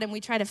bad and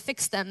we try to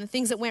fix them, the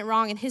things that went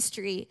wrong in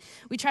history,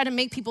 we try to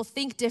make people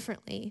think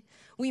differently,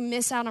 we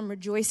miss out on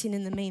rejoicing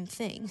in the main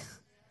thing.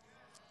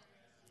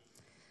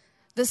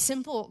 The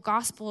simple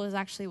gospel is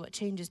actually what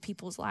changes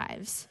people's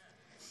lives.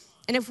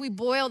 And if we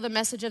boil the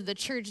message of the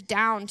church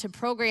down to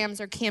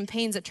programs or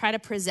campaigns that try to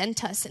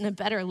present us in a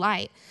better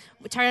light,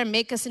 try to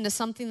make us into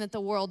something that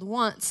the world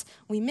wants,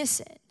 we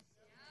miss it.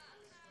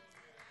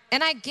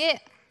 And I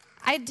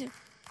do.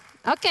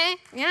 Okay,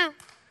 yeah,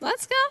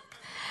 let's go.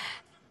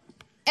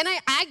 And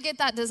I get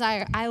that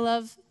desire. I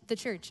love the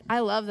church. I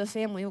love the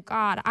family of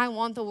God. I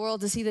want the world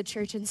to see the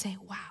church and say,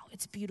 wow,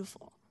 it's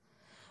beautiful.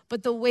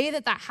 But the way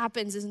that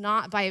happens is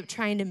not by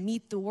trying to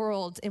meet the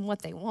world in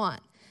what they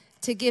want,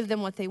 to give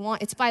them what they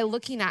want. It's by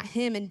looking at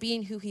him and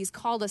being who he's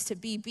called us to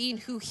be, being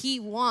who he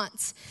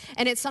wants.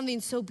 And it's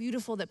something so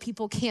beautiful that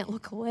people can't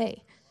look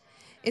away.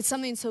 It's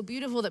something so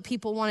beautiful that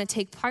people want to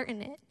take part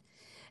in it.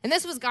 And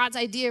this was God's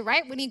idea,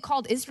 right? When he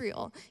called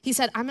Israel, he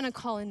said, I'm going to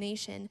call a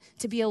nation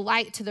to be a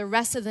light to the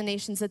rest of the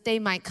nations that they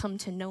might come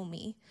to know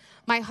me.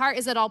 My heart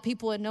is that all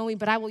people would know me,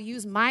 but I will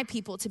use my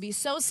people to be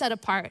so set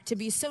apart, to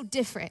be so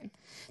different,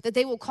 that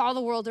they will call the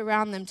world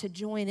around them to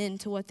join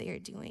into what they are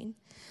doing,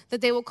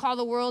 that they will call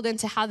the world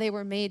into how they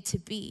were made to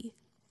be.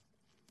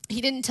 He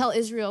didn't tell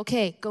Israel,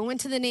 okay, go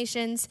into the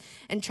nations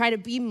and try to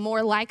be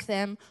more like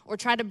them, or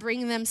try to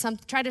bring them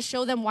try to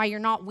show them why you're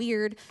not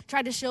weird,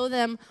 try to show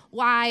them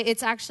why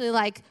it's actually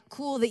like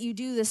cool that you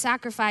do the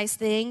sacrifice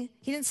thing.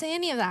 He didn't say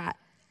any of that.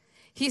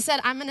 He said,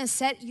 I'm going to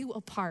set you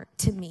apart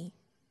to me.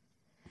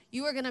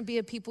 You are going to be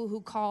a people who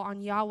call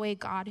on Yahweh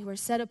God, who are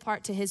set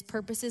apart to his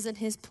purposes and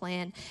his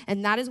plan,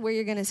 and that is where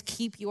you're going to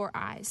keep your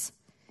eyes.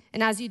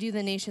 And as you do,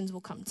 the nations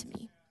will come to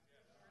me.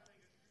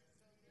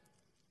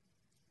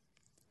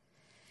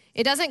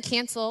 It doesn't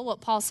cancel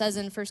what Paul says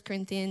in 1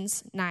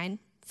 Corinthians 9.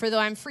 For though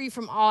I'm free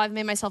from all, I've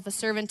made myself a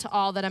servant to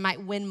all that I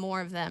might win more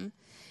of them.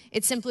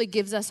 It simply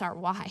gives us our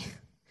why.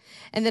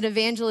 And that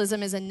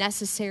evangelism is a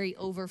necessary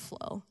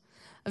overflow.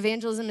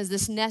 Evangelism is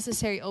this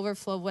necessary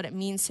overflow of what it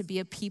means to be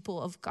a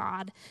people of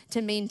God,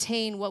 to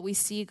maintain what we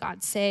see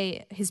God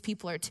say his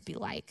people are to be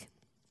like.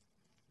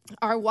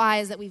 Our why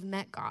is that we've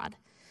met God,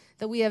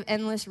 that we have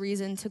endless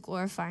reason to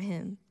glorify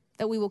him,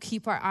 that we will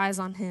keep our eyes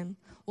on him,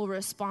 will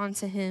respond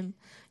to him,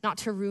 not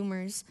to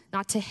rumors,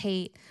 not to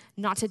hate,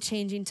 not to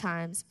changing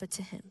times, but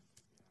to him.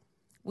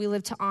 We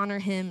live to honor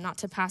him, not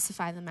to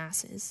pacify the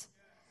masses.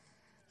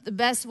 The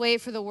best way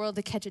for the world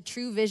to catch a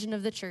true vision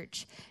of the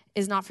church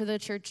is not for the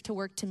church to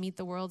work to meet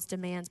the world's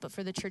demands, but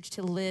for the church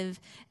to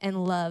live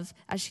and love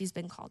as she's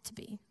been called to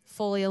be,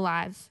 fully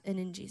alive and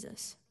in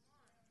Jesus.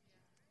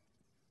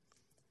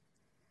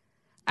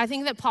 I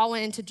think that Paul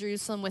went into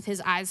Jerusalem with his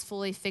eyes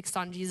fully fixed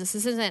on Jesus.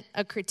 This isn't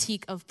a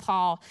critique of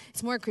Paul.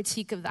 It's more a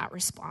critique of that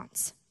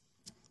response,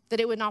 that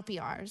it would not be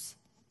ours.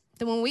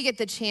 That when we get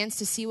the chance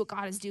to see what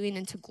God is doing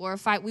and to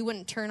glorify it, we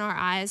wouldn't turn our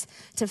eyes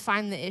to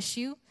find the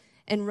issue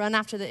and run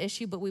after the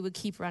issue, but we would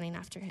keep running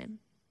after him.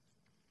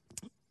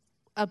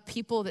 A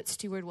people that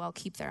steward well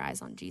keep their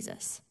eyes on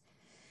Jesus.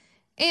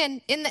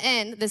 And in the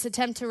end, this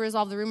attempt to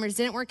resolve the rumors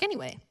didn't work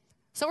anyway.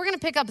 So we're going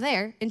to pick up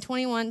there in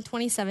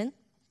 21:27.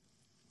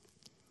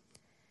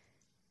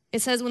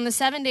 It says, when the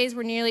 7 days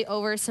were nearly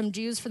over, some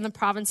Jews from the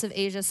province of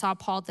Asia saw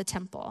Paul at the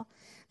temple.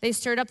 They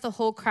stirred up the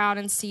whole crowd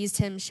and seized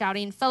him,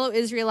 shouting, fellow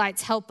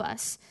Israelites, help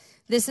us.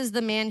 This is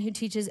the man who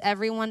teaches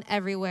everyone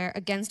everywhere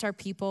against our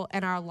people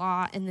and our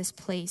law in this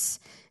place.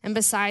 And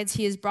besides,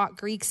 he has brought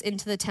Greeks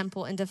into the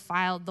temple and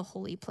defiled the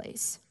holy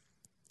place.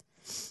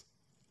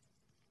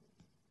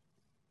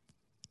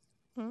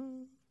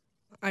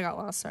 I got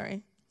lost,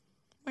 sorry.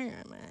 Where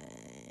am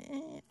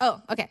I?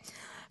 Oh, okay.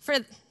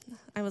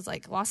 I was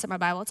like lost in my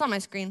Bible. It's on my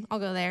screen. I'll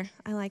go there.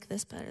 I like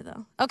this better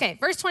though. Okay,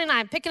 verse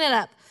 29, picking it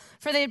up.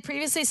 For they had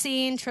previously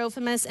seen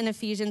Trophimus and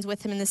Ephesians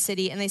with him in the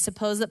city, and they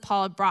supposed that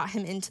Paul had brought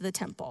him into the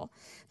temple.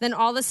 Then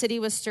all the city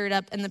was stirred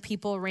up, and the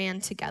people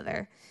ran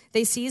together.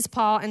 They seized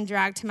Paul and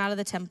dragged him out of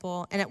the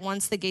temple, and at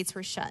once the gates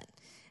were shut.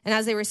 And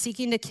as they were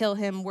seeking to kill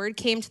him, word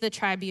came to the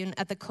tribune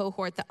at the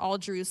cohort that all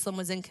Jerusalem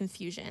was in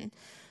confusion.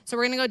 So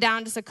we're going to go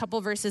down just a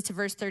couple verses to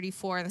verse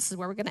 34, and this is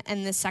where we're going to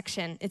end this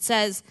section. It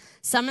says,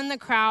 some in the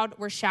crowd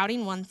were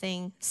shouting one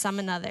thing, some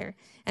another.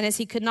 And as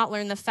he could not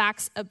learn the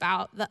facts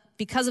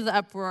because of the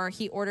uproar,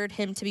 he ordered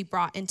him to be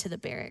brought into the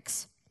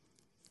barracks.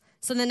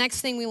 So the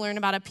next thing we learn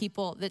about a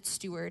people that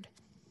steward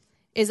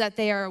is that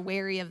they are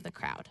wary of the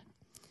crowd.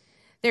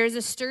 There is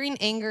a stirring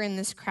anger in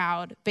this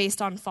crowd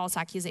based on false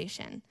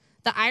accusation.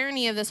 The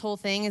irony of this whole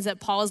thing is that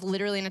Paul is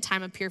literally in a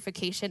time of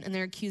purification, and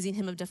they're accusing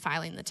him of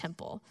defiling the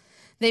temple.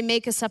 They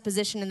make a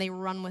supposition and they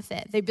run with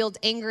it. They build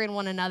anger in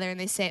one another and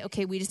they say,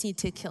 okay, we just need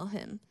to kill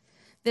him.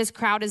 This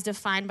crowd is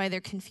defined by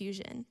their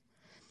confusion.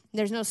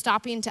 There's no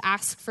stopping to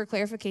ask for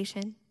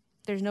clarification.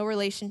 There's no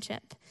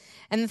relationship.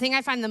 And the thing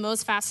I find the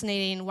most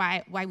fascinating,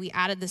 why we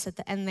added this at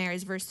the end there,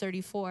 is verse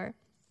 34.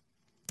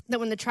 That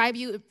when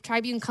the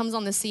tribune comes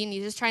on the scene,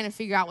 he's just trying to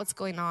figure out what's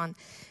going on.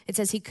 It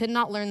says he could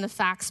not learn the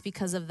facts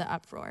because of the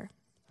uproar.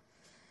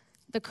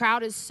 The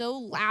crowd is so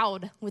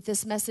loud with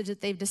this message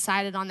that they've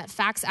decided on that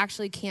facts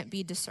actually can't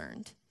be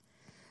discerned.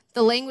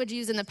 The language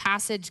used in the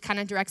passage kind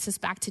of directs us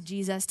back to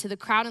Jesus, to the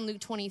crowd in Luke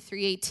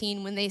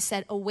 23:18, when they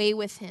said, away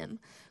with him,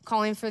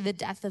 calling for the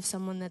death of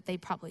someone that they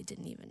probably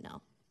didn't even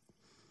know.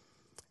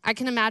 I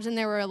can imagine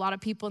there were a lot of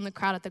people in the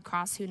crowd at the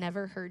cross who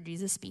never heard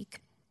Jesus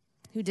speak,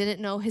 who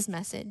didn't know his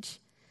message.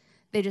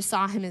 They just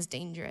saw him as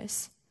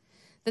dangerous.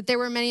 That there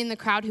were many in the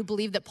crowd who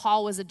believed that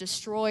Paul was a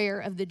destroyer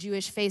of the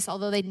Jewish faith,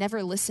 although they'd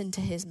never listened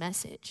to his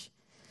message.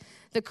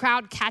 The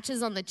crowd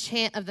catches on the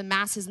chant of the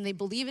masses and they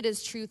believe it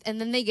is truth, and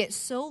then they get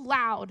so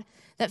loud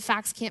that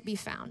facts can't be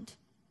found.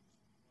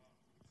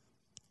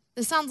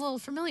 This sounds a little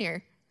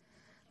familiar.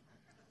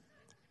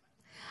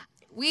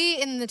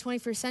 We in the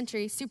 21st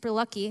century, super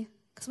lucky,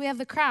 because we have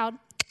the crowd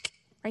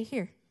right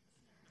here.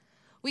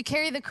 We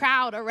carry the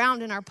crowd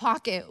around in our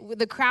pocket.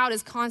 The crowd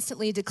is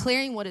constantly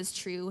declaring what is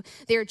true.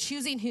 They are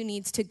choosing who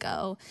needs to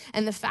go,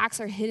 and the facts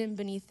are hidden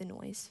beneath the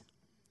noise.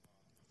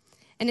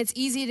 And it's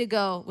easy to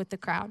go with the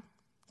crowd.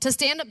 To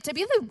stand up, to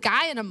be the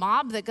guy in a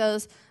mob that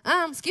goes,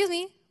 excuse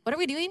me, what are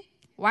we doing?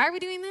 Why are we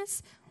doing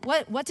this?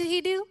 What did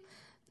he do?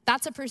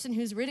 That's a person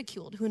who's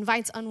ridiculed, who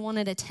invites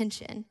unwanted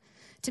attention,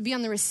 to be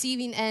on the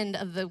receiving end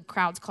of the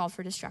crowd's call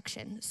for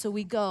destruction. So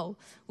we go,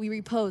 we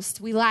repost,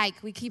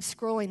 we keep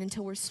scrolling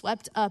until we're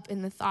swept up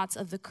in the thoughts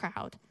of the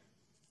crowd,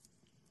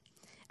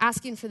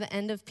 asking for the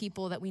end of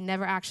people that we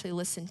never actually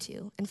listen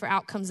to and for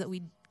outcomes that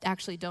we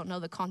actually don't know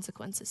the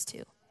consequences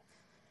to.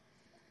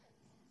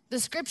 The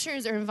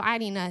scriptures are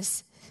inviting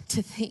us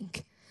to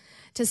think,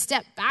 to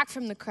step back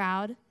from the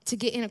crowd, to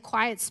get in a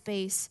quiet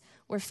space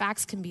where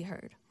facts can be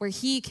heard, where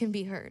he can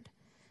be heard.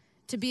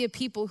 To be a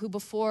people who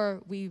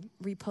before we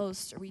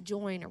repost or we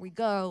join or we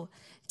go,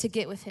 to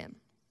get with him.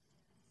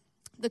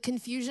 The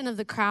confusion of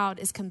the crowd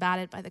is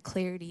combated by the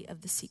clarity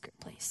of the secret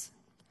place.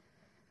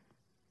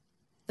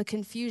 The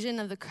confusion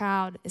of the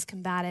crowd is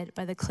combated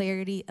by the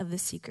clarity of the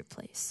secret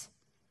place.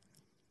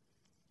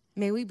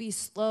 May we be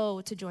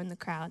slow to join the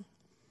crowd.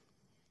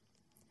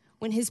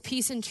 When his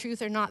peace and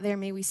truth are not there,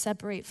 may we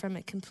separate from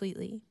it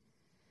completely.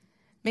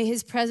 May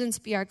his presence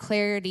be our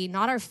clarity,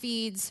 not our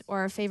feeds or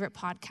our favorite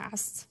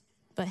podcasts,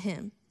 but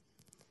him.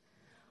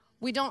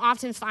 We don't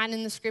often find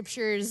in the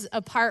scriptures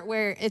a part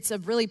where it's a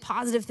really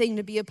positive thing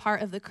to be a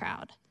part of the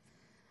crowd.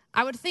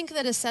 I would think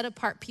that a set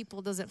apart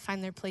people doesn't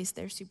find their place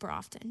there super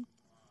often.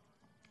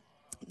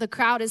 The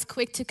crowd is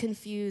quick to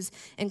confuse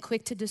and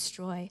quick to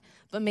destroy,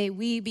 but may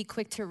we be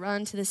quick to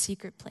run to the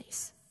secret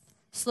place,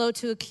 slow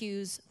to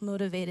accuse,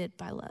 motivated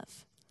by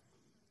love.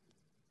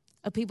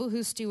 A people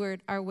who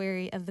steward are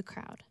wary of the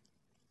crowd.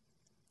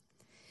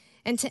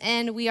 And to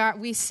end,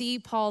 we see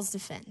Paul's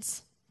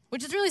defense,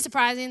 which is really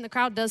surprising. The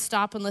crowd does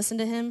stop and listen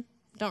to him.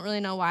 Don't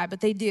really know why,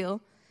 but they do.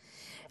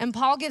 And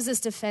Paul gives this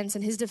defense,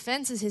 and his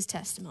defense is his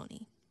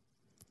testimony.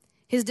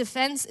 His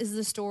defense is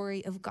the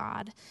story of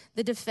God.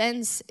 The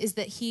defense is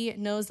that he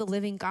knows the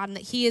living God and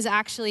that he's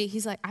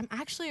like, I'm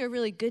actually a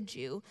really good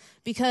Jew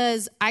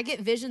because I get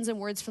visions and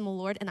words from the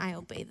Lord and I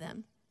obey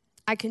them.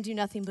 I can do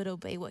nothing but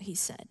obey what he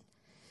said.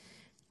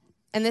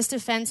 And this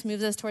defense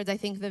moves us towards, I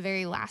think, the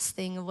very last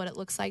thing of what it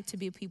looks like to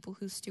be a people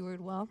who steward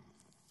well.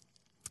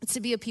 It's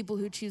to be a people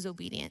who choose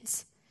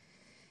obedience.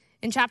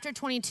 In chapter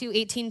 22,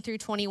 18 through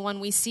 21,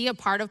 we see a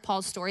part of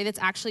Paul's story that's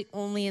actually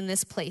only in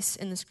this place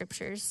in the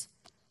scriptures.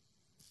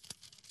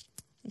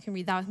 You can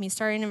read that with me,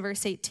 starting in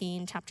verse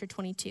 18, chapter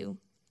 22.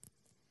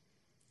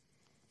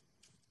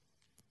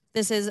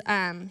 This is,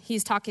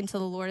 he's talking to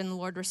the Lord, and the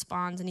Lord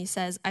responds, and he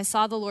says, I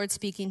saw the Lord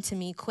speaking to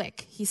me.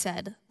 Quick, he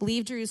said,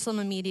 leave Jerusalem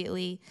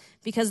immediately,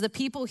 because the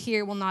people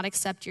here will not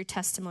accept your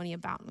testimony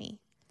about me.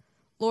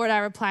 Lord, I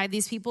replied,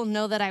 these people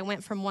know that I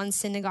went from one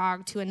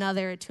synagogue to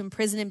another to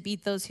imprison and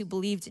beat those who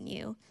believed in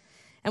you.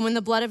 And when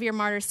the blood of your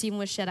martyr Stephen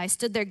was shed, I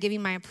stood there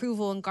giving my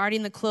approval and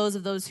guarding the clothes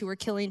of those who were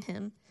killing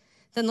him.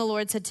 Then the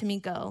Lord said to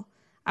me, go,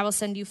 I will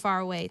send you far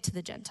away to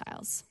the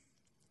Gentiles.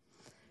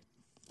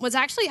 What's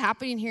actually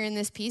happening here in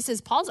this piece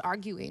is Paul's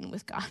arguing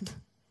with God.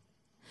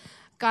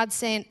 God's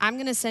saying, I'm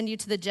going to send you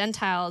to the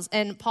Gentiles.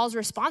 And Paul's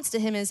response to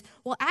him is,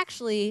 well,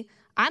 actually,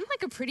 I'm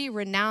like a pretty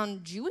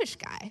renowned Jewish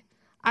guy.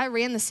 I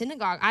ran the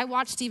synagogue. I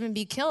watched Stephen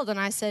be killed, and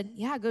I said,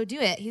 yeah, go do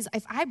it.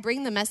 If I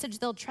bring the message,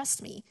 they'll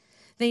trust me.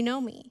 They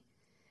know me.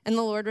 And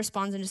the Lord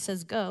responds and just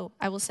says, go,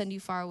 I will send you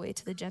far away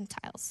to the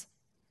Gentiles.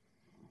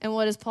 And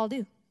what does Paul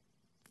do?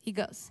 He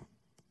goes.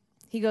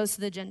 He goes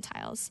to the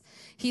Gentiles.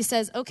 He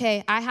says,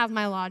 okay, I have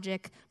my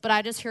logic, but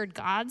I just heard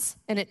God's,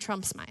 and it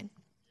trumps mine.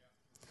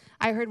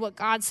 I heard what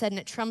God said, and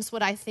it trumps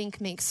what I think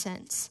makes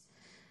sense.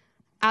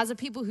 As a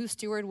people who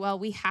steward well,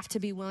 we have to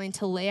be willing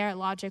to lay our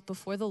logic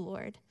before the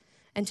Lord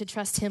and to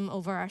trust him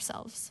over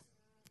ourselves.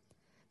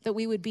 That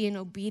we would be an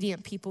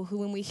obedient people who,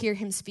 when we hear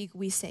him speak,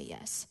 we say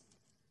yes.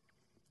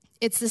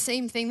 It's the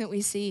same thing that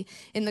we see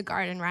in the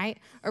garden, right?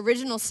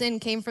 Original sin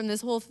came from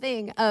this whole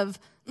thing of,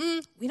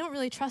 we don't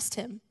really trust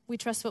him. We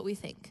trust what we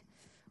think.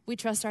 We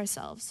trust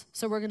ourselves.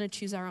 So we're going to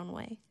choose our own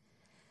way.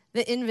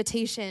 The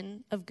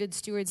invitation of good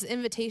stewards, the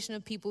invitation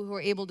of people who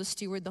are able to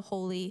steward the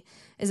holy,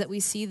 is that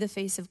we see the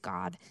face of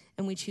God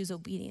and we choose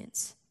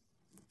obedience.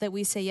 That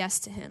we say yes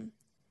to him.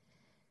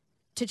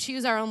 To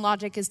choose our own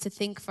logic is to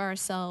think for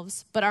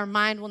ourselves, but our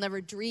mind will never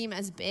dream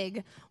as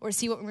big or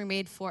see what we're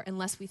made for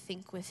unless we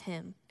think with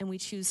him and we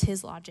choose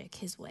his logic,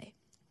 his way.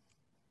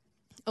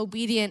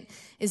 Obedient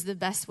is the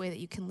best way that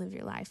you can live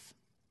your life.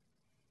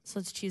 So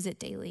let's choose it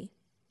daily.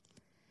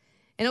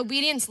 And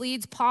obedience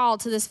leads Paul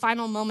to this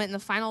final moment in the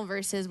final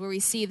verses where we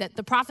see that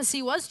the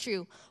prophecy was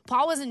true.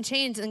 Paul was in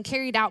chains and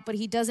carried out, but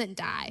he doesn't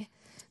die.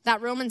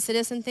 That Roman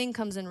citizen thing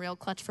comes in real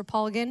clutch for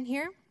Paul again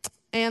here,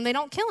 and they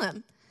don't kill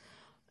him.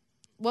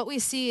 What we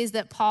see is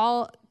that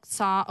Paul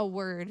saw a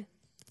word,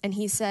 and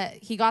he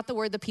got the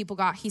word the people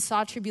got. He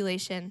saw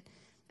tribulation,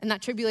 and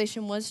that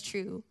tribulation was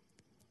true.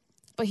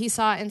 But he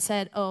saw it and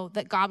said,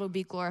 that God would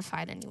be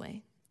glorified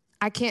anyway.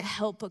 I can't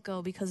help but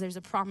go because there's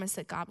a promise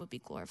that God would be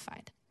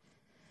glorified.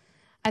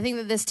 I think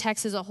that this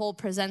text as a whole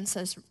presents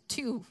us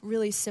two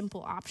really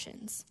simple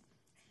options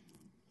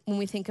when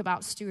we think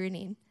about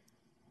stewarding.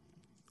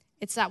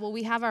 It's that will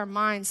we have our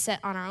minds set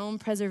on our own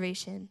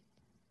preservation?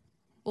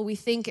 Will we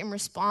think and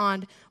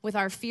respond with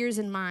our fears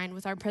in mind,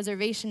 with our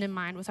preservation in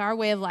mind, with our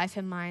way of life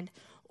in mind?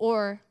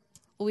 Or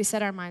will we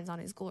set our minds on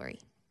his glory?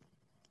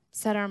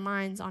 Set our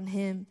minds on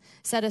him.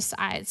 Set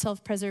aside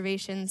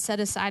self-preservation. Set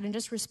aside and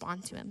just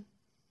respond to him,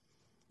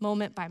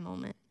 moment by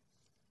moment.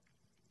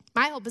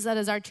 My hope is that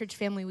as our church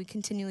family, we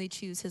continually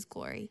choose his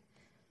glory.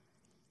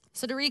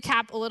 So to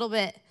recap a little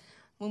bit,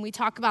 when we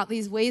talk about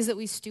these ways that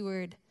we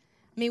steward,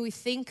 may we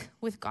think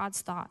with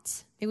God's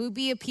thoughts. May we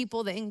be a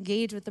people that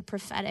engage with the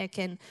prophetic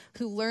and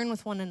who learn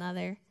with one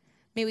another.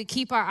 May we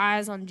keep our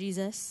eyes on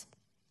Jesus.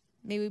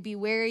 May we be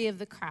wary of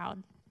the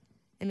crowd.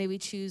 And may we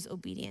choose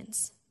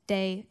obedience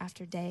day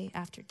after day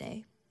after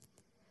day.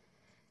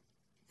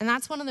 And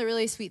that's one of the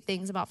really sweet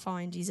things about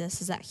following Jesus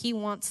is that he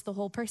wants the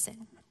whole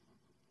person.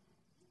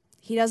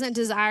 He doesn't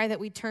desire that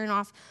we turn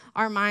off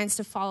our minds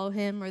to follow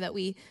him or that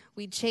we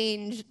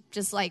change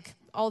just like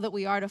all that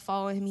we are to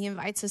follow him. He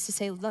invites us to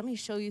say, let me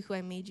show you who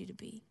I made you to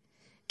be.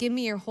 Give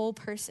me your whole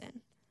person.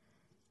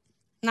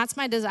 And that's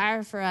my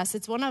desire for us.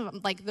 It's one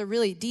of like the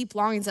really deep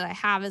longings that I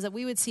have is that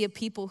we would see a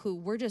people who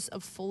we're just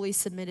a fully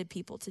submitted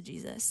people to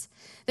Jesus.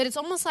 That it's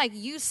almost like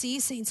you see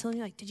St. Helen,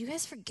 you're like, did you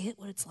guys forget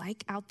what it's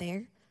like out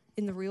there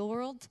in the real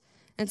world?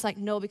 And it's like,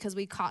 no, because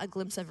we caught a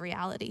glimpse of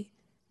reality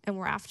and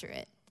we're after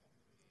it.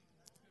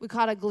 We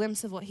caught a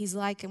glimpse of what he's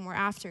like and we're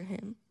after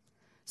him.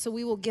 So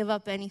we will give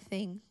up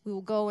anything. We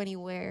will go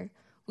anywhere.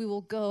 We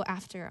will go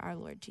after our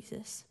Lord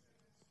Jesus.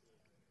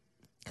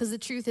 Because the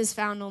truth is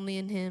found only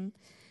in him.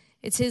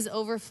 It's his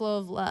overflow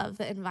of love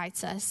that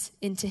invites us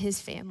into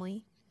his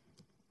family.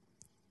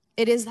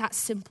 It is that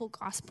simple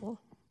gospel.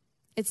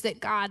 It's that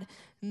God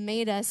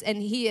made us, and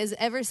he has,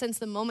 ever since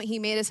the moment he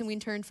made us and we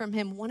turned from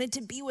him, wanted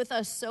to be with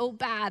us so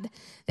bad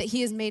that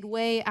he has made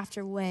way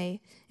after way,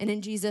 and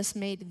in Jesus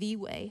made the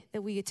way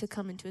that we get to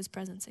come into his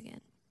presence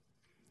again,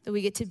 that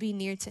we get to be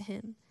near to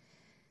him.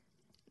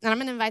 And I'm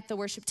going to invite the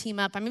worship team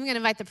up. I'm even going to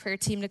invite the prayer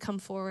team to come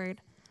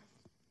forward.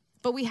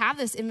 But we have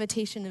this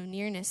invitation of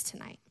nearness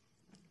tonight.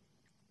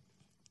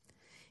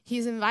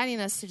 He's inviting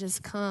us to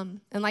just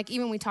come. And like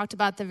even we talked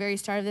about at the very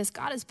start of this,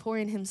 God is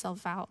pouring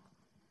himself out.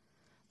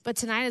 But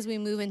tonight as we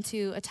move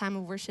into a time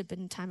of worship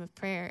and a time of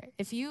prayer,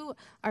 if you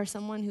are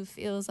someone who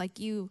feels like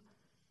you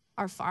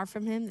are far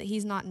from him, that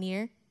he's not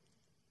near,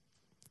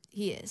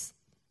 he is.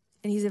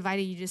 And he's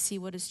invited you to see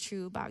what is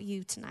true about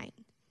you tonight.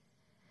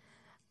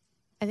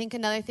 I think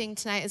another thing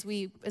tonight as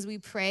we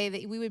pray,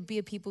 that we would be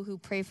a people who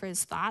pray for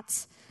his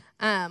thoughts.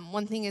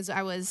 One thing is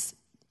I was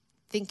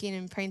thinking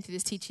and praying through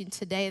this teaching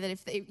today that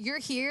if you're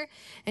here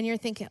and you're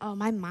thinking, oh,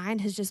 my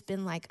mind has just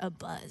been like a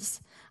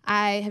buzz.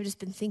 I have just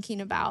been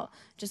thinking about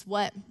just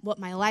what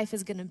my life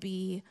is going to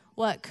be,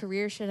 what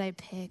career should I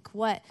pick,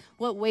 what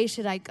way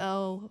should I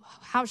go,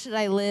 how should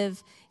I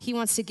live. He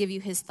wants to give you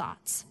his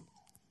thoughts,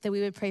 that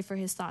we would pray for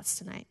his thoughts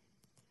tonight.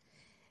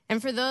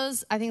 And for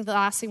those, I think the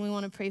last thing we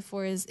want to pray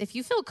for is if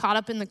you feel caught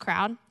up in the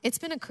crowd, it's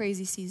been a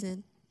crazy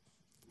season.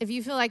 If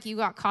you feel like you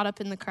got caught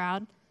up in the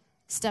crowd,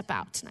 step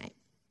out tonight.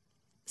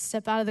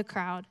 Step out of the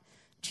crowd.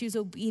 Choose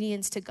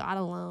obedience to God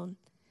alone,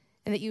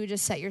 and that you would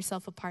just set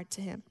yourself apart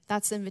to him.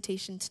 That's the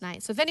invitation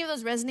tonight. So if any of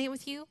those resonate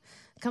with you,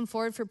 come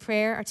forward for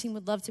prayer. Our team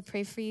would love to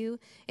pray for you.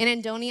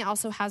 And Andoni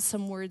also has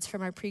some words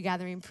from our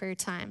pre-gathering prayer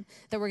time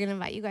that we're going to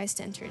invite you guys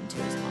to enter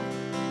into as well.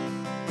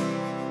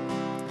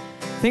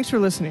 Thanks for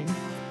listening.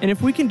 And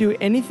if we can do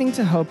anything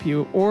to help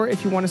you, or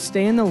if you want to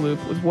stay in the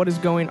loop with what is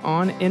going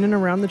on in and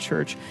around the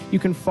church, you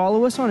can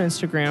follow us on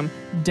Instagram,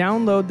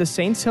 download the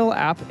Saints Hill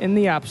app in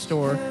the App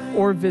Store,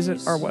 or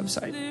visit our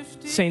website,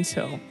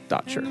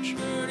 saintshill.church.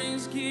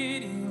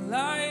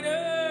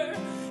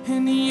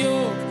 And the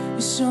yoke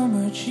is so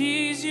much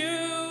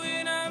easier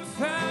when I'm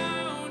found.